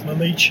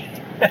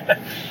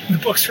 the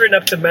books written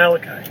up to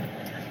Malachi.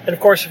 And of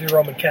course, if you're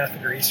Roman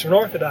Catholic or Eastern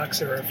Orthodox,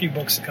 there are a few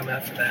books that come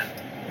after that.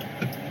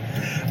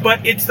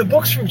 But it's the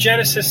books from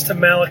Genesis to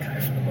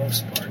Malachi for the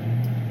most part.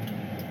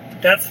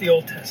 That's the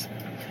Old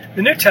Testament.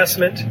 The New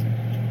Testament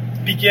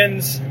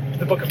begins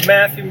the book of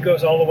Matthew and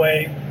goes all the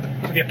way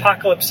to the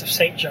Apocalypse of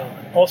St.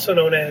 John, also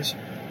known as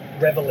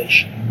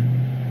Revelation.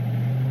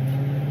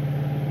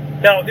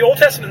 Now, the Old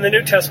Testament and the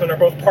New Testament are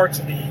both parts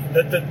of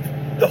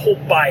the whole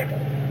Bible.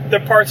 They're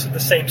parts of the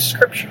same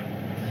scripture.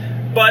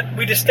 But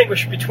we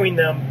distinguish between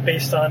them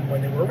based on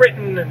when they were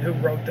written and who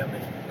wrote them,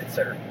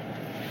 etc.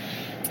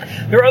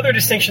 There are other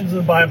distinctions in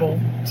the Bible,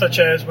 such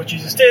as what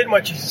Jesus did,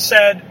 what Jesus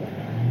said,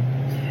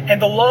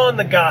 and the law and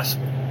the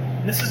gospel.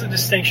 And this is a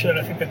distinction that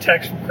I think the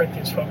text from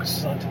Corinthians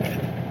focuses on today.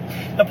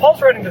 Now,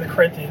 Paul's writing to the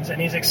Corinthians, and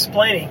he's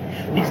explaining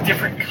these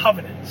different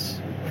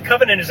covenants. The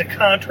covenant is a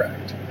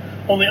contract.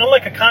 Only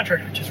unlike a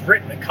contract which is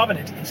written, a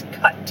covenant is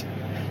cut.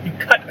 You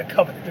cut a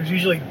covenant. There's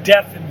usually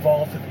death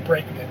involved with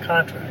breaking a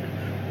contract.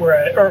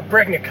 Or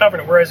breaking a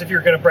covenant, whereas if you're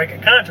going to break a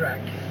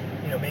contract,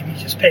 maybe you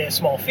just pay a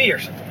small fee or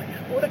something like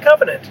that. But with a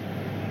covenant,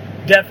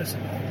 death is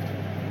involved.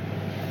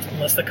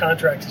 Unless the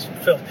contract is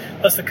fulfilled,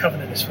 unless the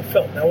covenant is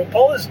fulfilled. Now what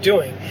Paul is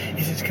doing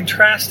is he's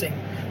contrasting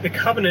the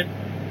covenant,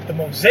 the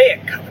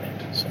Mosaic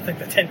covenant, so think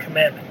the Ten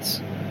Commandments,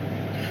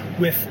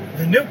 with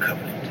the new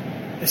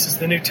covenant. This is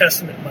the New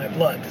Testament in my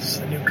blood. This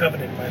is the new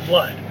covenant in my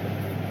blood.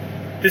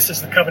 This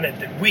is the covenant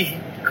that we,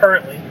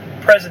 currently,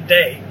 present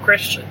day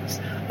Christians,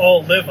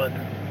 all live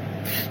under.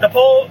 Now,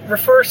 Paul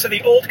refers to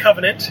the Old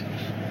Covenant,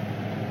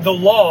 the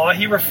law.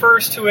 He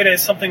refers to it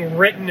as something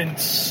written in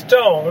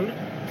stone.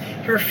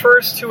 He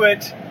refers to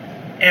it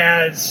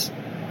as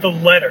the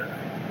letter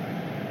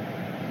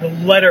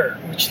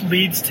which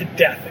leads to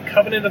death, the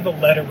covenant of the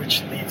letter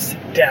which leads to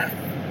death.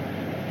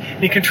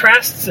 And he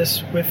contrasts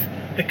this with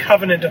the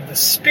covenant of the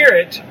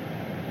Spirit,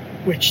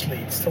 which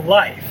leads to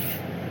life.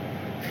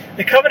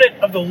 The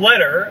covenant of the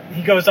letter,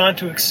 he goes on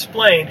to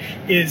explain,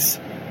 is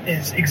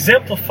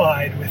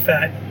exemplified with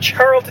that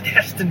Charlton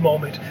Heston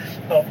moment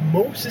of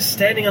Moses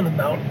standing on the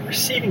mountain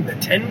receiving the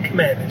 10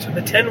 Commandments, or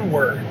the 10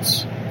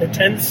 words, the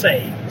 10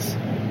 sayings,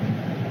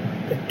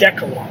 the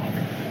Decalogue,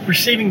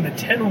 receiving the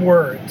 10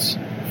 words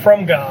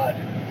from God,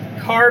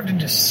 carved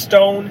into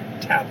stone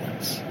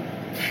tablets.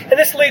 And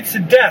this leads to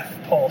death,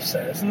 Paul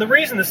says. And the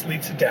reason this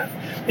leads to death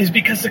is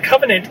because the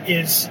covenant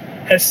is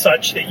as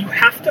such that you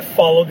have to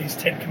follow these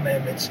 10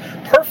 Commandments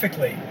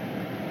perfectly,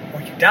 or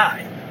you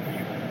die, or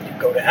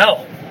you go to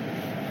hell.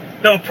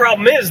 Now, the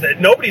problem is that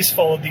nobody's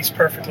followed these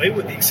perfectly,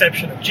 with the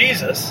exception of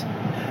Jesus.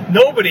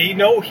 Nobody,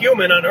 no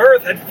human on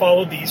earth had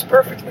followed these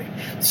perfectly.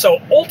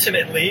 So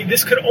ultimately,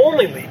 this could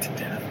only lead to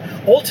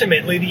death.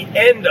 Ultimately, the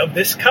end of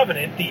this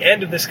covenant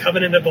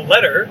of the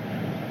letter,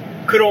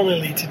 could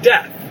only lead to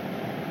death.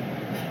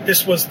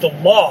 This was the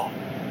law,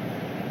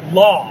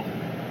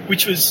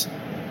 which was,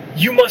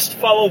 you must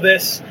follow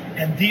this,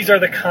 and these are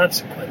the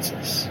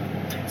consequences.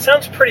 It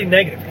sounds pretty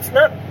negative. It's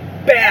not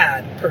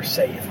bad, per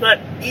se. It's not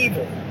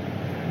evil.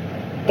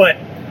 But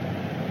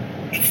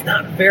it's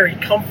not very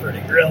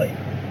comforting, really.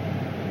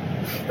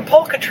 And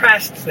Paul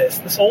contrasts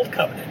this old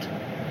covenant,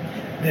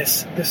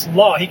 this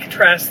law, he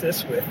contrasts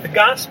this with the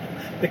gospel,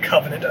 the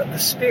covenant of the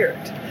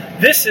Spirit.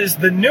 This is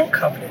the new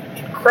covenant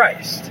in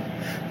Christ.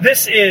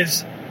 This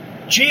is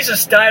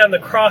Jesus died on the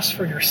cross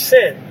for your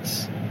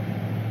sins.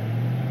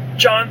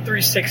 John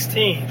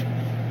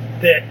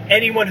 3:16, that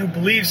anyone who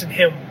believes in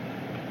him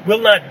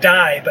will not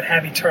die but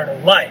have eternal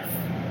life.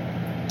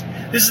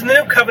 This is the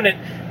new covenant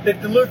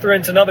that the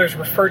Lutherans and others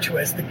refer to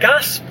as the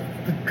gospel,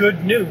 the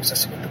good news.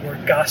 That's what the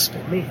word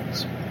gospel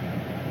means.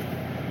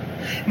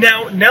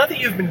 Now that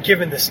you've been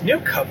given this new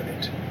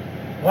covenant,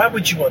 why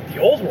would you want the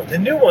old one? The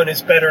new one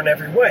is better in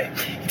every way.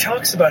 He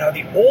talks about how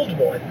the old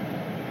one,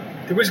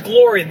 there was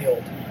glory in the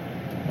old one.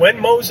 When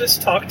Moses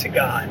talked to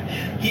God,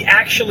 he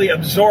actually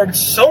absorbed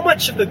so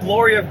much of the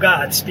glory of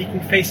God, speaking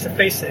face to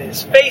face, that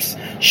his face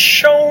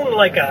shone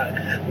like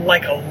a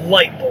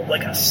light bulb,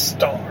 like a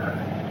star.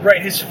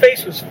 Right? His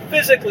face was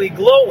physically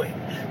glowing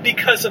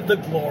because of the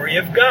glory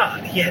of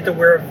God. He had to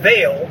wear a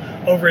veil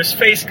over his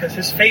face because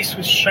his face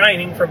was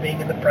shining from being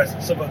in the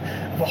presence of a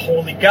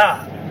holy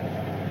God.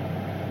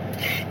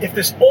 If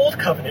this old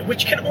covenant,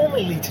 which can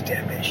only lead to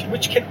damnation,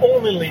 which can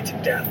only lead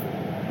to death,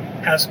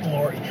 has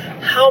glory,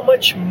 how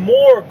much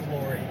more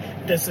glory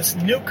does this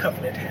new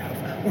covenant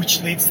have,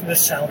 which leads to the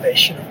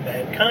salvation of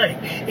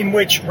mankind, in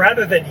which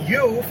rather than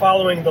you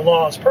following the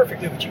laws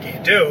perfectly, which you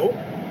can't do,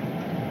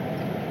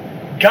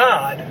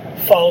 God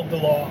followed the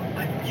law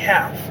on your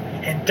behalf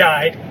and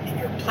died in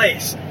your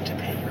place to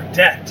pay your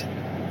debt,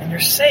 and you're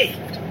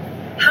saved.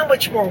 How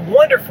much more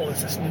wonderful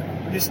is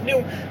this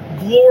new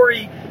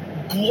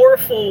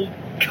gloriful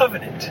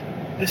covenant,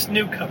 this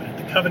new covenant,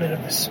 the covenant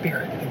of the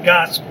Spirit, the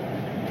gospel.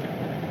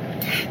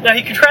 Now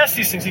he contrasts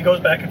these things. He goes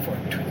back and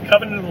forth between the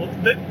covenant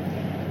of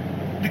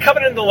the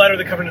covenant of the letter,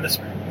 the covenant of the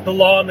Spirit, the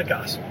law and the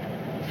gospel.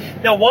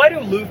 Now, why do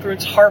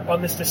Lutherans harp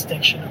on this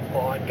distinction of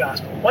law and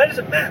gospel? Why does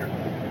it matter?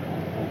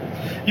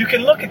 You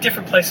can look at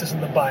different places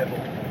in the Bible.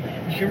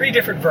 You can read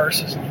different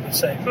verses, and you can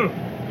say,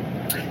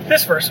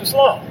 this verse was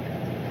law.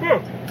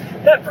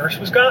 That verse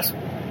was gospel.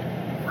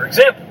 For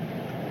example,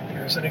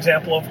 here's an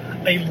example of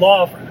a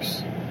law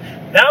verse.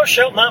 Thou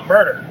shalt not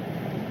murder.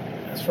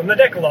 That's from the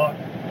Decalogue.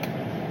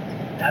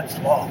 That's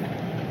law.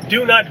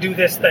 Do not do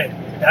this thing.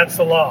 That's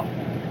the law.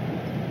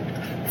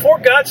 For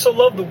God so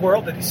loved the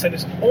world that he sent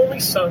his only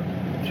Son,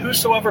 that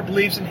whosoever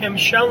believes in him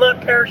shall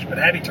not perish but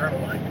have eternal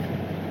life.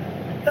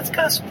 That's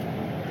gospel.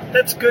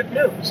 That's good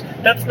news.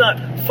 That's not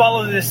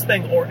follow this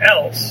thing or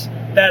else.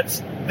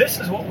 That's this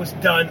is what was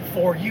done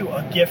for you,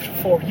 a gift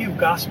for you,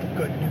 gospel,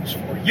 good news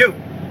for you.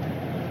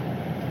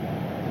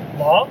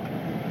 Law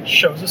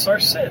shows us our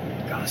sin.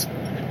 Gospel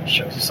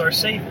shows us our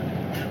Savior.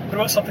 What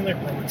about something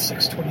like Romans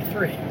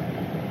 6:23?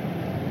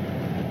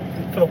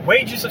 For the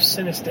wages of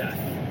sin is death,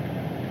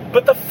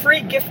 but the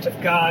free gift of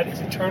God is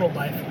eternal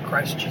life in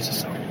Christ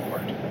Jesus our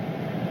Lord.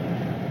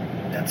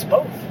 That's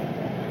both.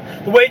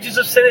 The wages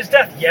of sin is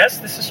death. Yes,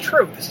 this is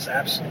true. This is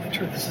absolutely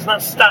true. This does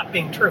not stop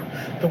being true.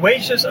 The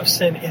wages of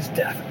sin is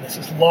death, and this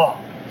is law.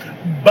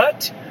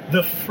 But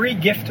the free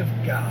gift of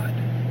God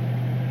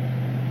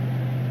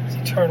is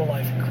eternal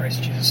life in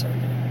Christ Jesus our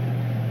Lord.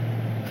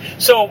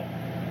 So,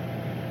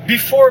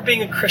 before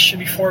being a Christian,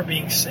 before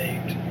being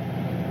saved,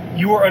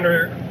 you were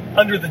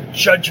under the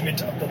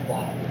judgment of the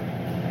law.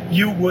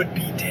 You would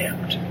be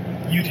damned.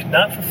 You did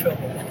not fulfill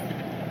the law.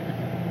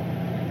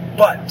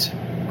 But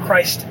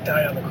Christ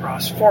died on the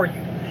cross for you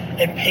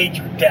and paid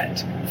your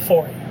debt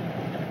for you.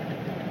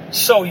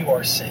 So you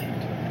are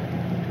saved.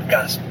 The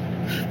gospel.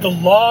 The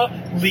law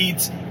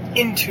leads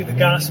into the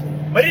gospel,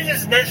 but it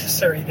is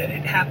necessary that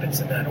it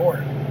happens in that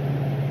order.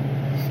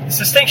 This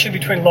distinction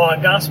between law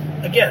and gospel,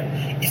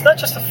 again, it's not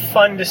just a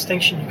fun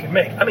distinction you can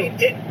make. I mean,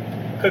 it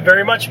could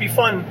very much be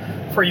fun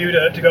for you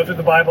to go through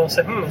the Bible and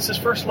say, is this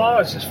first law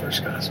or is this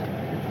first gospel?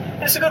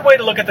 And it's a good way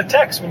to look at the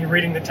text when you're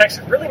reading the text.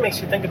 It really makes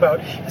you think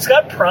about, is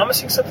God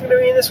promising something to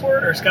me in this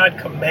word, or is God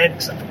commanding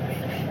something to me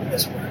in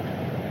this word?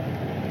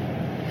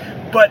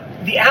 But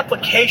the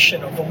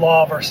application of the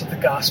law versus the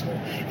gospel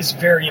is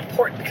very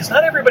important, because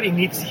not everybody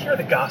needs to hear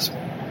the gospel.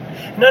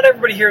 Not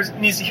everybody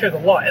needs to hear the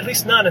law, at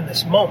least not in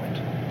this moment.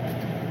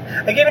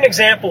 I gave an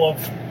example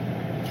of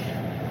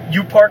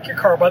you park your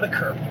car by the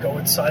curb, you go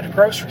inside a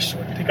grocery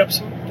store to pick up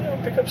some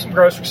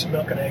groceries, some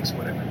milk and eggs,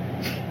 whatever.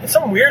 And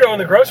some weirdo in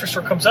the grocery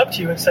store comes up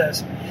to you and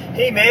says,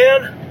 "Hey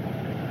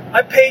man,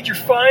 I paid your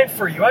fine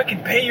for you. I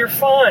can pay your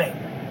fine."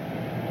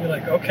 You're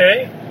like,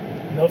 "Okay,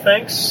 no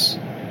thanks,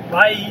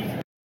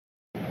 bye."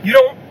 You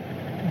don't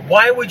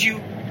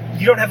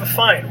have a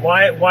fine.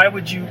 Why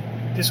would you,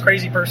 this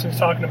crazy person is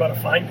talking about a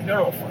fine, you don't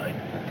know a fine.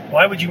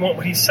 Why would you want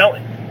what he's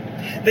selling?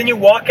 Then you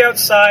walk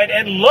outside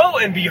and lo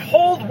and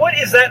behold, what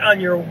is that on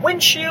your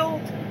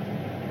windshield?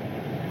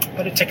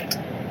 But a ticket.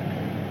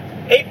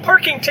 A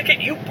parking ticket.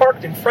 You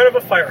parked in front of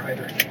a fire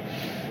hydrant.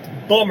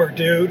 Bummer,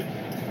 dude.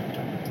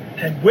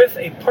 And with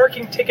a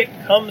parking ticket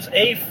comes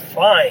a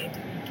fine.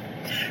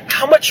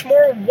 How much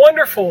more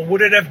wonderful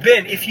would it have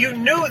been if you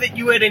knew that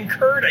you had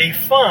incurred a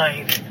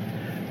fine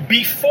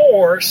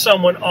before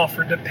someone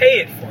offered to pay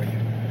it for you?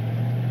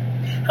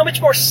 How much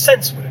more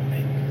sense would it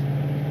make?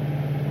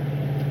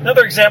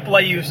 Another example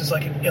I use is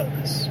like an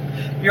illness.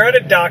 You're at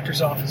a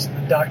doctor's office and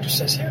the doctor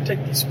says, "Here,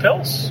 take these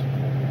pills."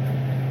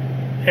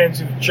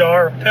 Hands you a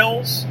jar of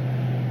pills.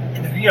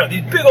 And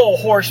these big old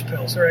horse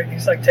pills, right?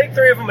 He's like, take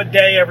 3 of them a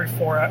day every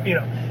 4 hours.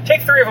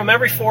 Take 3 of them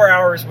every 4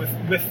 hours with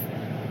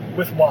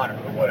water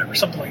or whatever.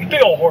 Something like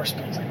big old horse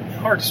pills. Like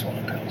hard to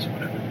swallow pills or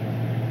whatever.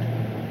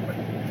 But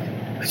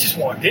I just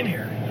walked in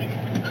here. Like,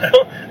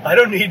 I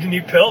don't need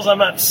any pills. I'm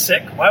not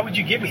sick. Why would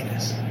you give me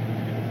this?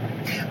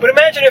 But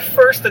imagine if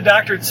first the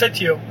doctor had said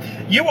to you,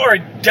 you are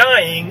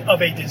dying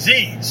of a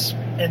disease,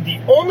 and the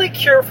only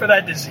cure for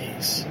that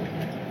disease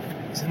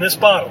is in this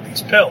bottle,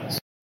 these pills.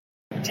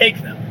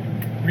 Take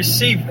them,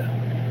 receive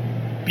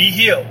them, be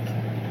healed.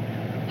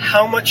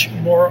 How much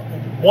more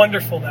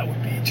wonderful that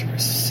would be to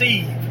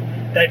receive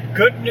that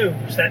good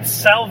news, that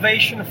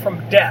salvation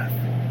from death,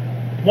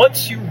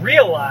 once you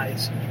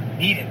realize you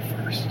need it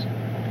first.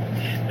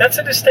 That's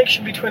a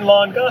distinction between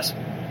law and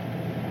gospel.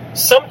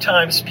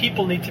 Sometimes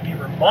people need to be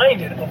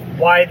reminded of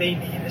why they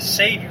need a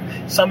Savior.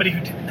 Somebody who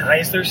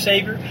denies their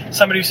Savior,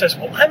 somebody who says,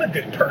 well, I'm a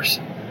good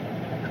person.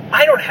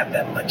 I don't have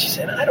that much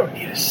sin. I don't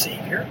need a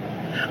Savior.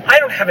 I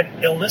don't have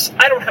an illness.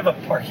 I don't have a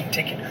parking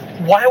ticket.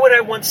 Why would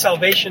I want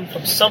salvation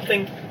from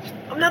something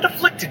I'm not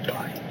afflicted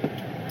by?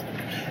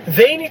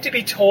 They need to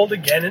be told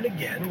again and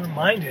again,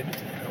 reminded,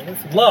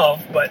 with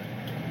love, but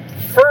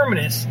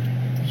firmness,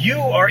 you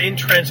are in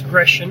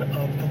transgression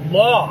of the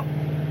law.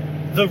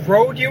 The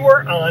road you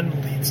are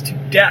on leads to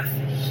death.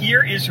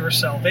 Here is your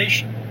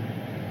salvation.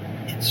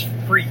 It's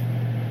free.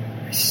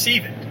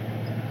 Receive it.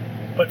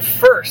 But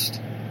first,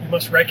 you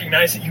must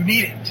recognize that you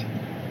need it.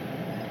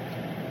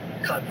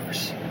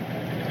 Converse.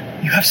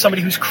 You have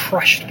somebody who's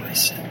crushed by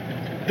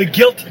sin. The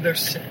guilt of their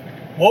sin.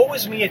 Woe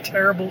is me, a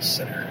terrible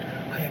sinner.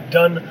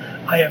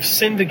 I have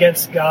sinned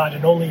against God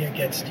and only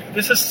against you.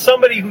 This is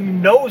somebody who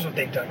knows what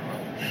they've done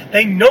wrong.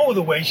 They know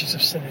the wages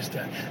of sin is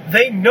death.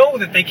 They know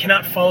that they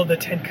cannot follow the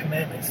 10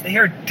 Commandments. They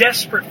are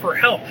desperate for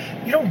help.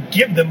 You don't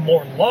give them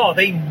more law.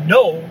 They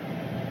know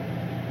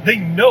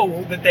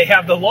that they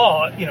have the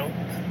law,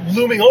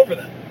 looming over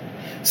them.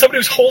 Somebody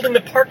who's holding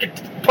the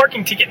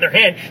parking ticket in their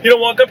hand, you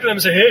don't walk up to them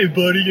and say, hey,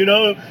 buddy,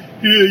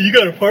 you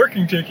got a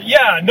parking ticket.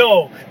 Yeah,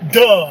 no,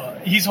 duh.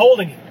 He's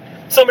holding it.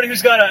 Somebody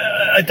who's got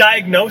a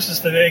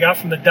diagnosis that they got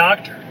from the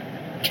doctor.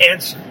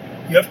 Cancer.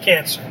 You have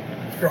cancer.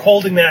 You're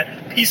holding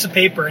that piece of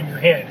paper in your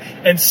hand.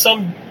 And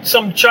some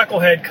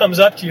chucklehead comes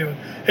up to you.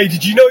 Hey,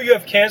 did you know you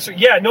have cancer?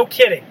 Yeah, no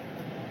kidding.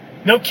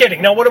 No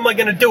kidding. Now what am I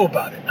going to do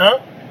about it, huh?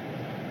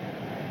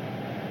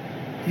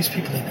 These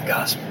people need the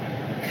gospel.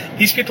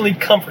 These people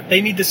need comfort.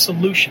 They need the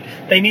solution.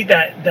 They need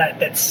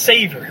that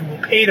Savior who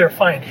will pay their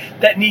fine.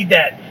 That need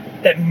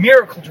that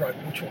miracle drug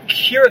which will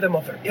cure them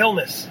of their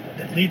illness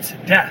that leads to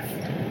death.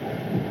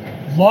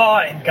 Law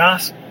and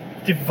gospel,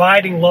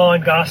 dividing law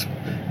and gospel,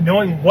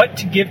 knowing what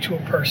to give to a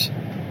person,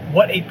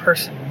 what a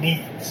person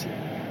needs,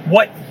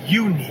 what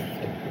you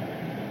need.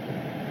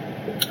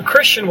 A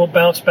Christian will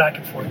bounce back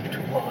and forth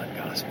between law and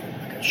gospel,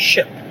 like a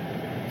ship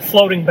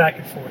floating back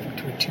and forth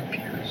between two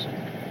piers.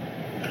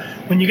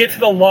 When you get to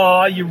the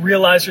law, you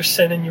realize your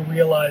sin and you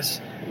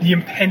realize the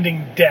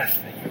impending death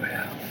that you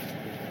have.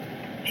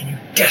 And you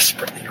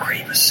desperately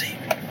crave a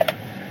Savior.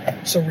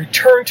 So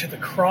return to the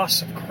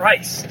cross of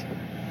Christ.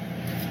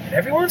 And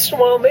every once in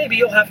a while, maybe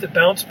you'll have to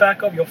bounce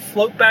back over, you'll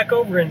float back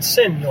over in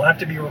sin. You'll have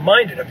to be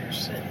reminded of your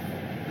sin,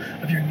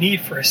 of your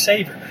need for a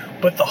Savior.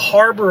 But the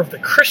harbor of the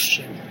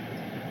Christian,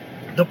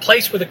 the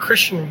place where the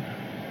Christian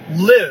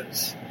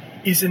lives,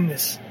 is in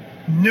this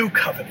new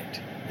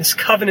covenant, this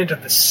covenant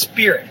of the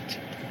Spirit,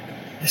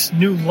 this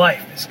new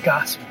life, this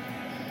gospel.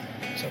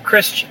 So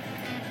Christian,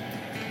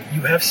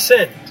 you have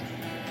sinned,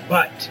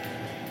 but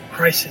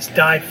Christ has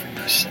died for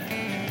your sin.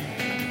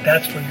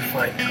 That's where you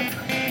find comfort.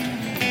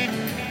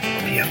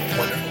 You have a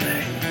wonderful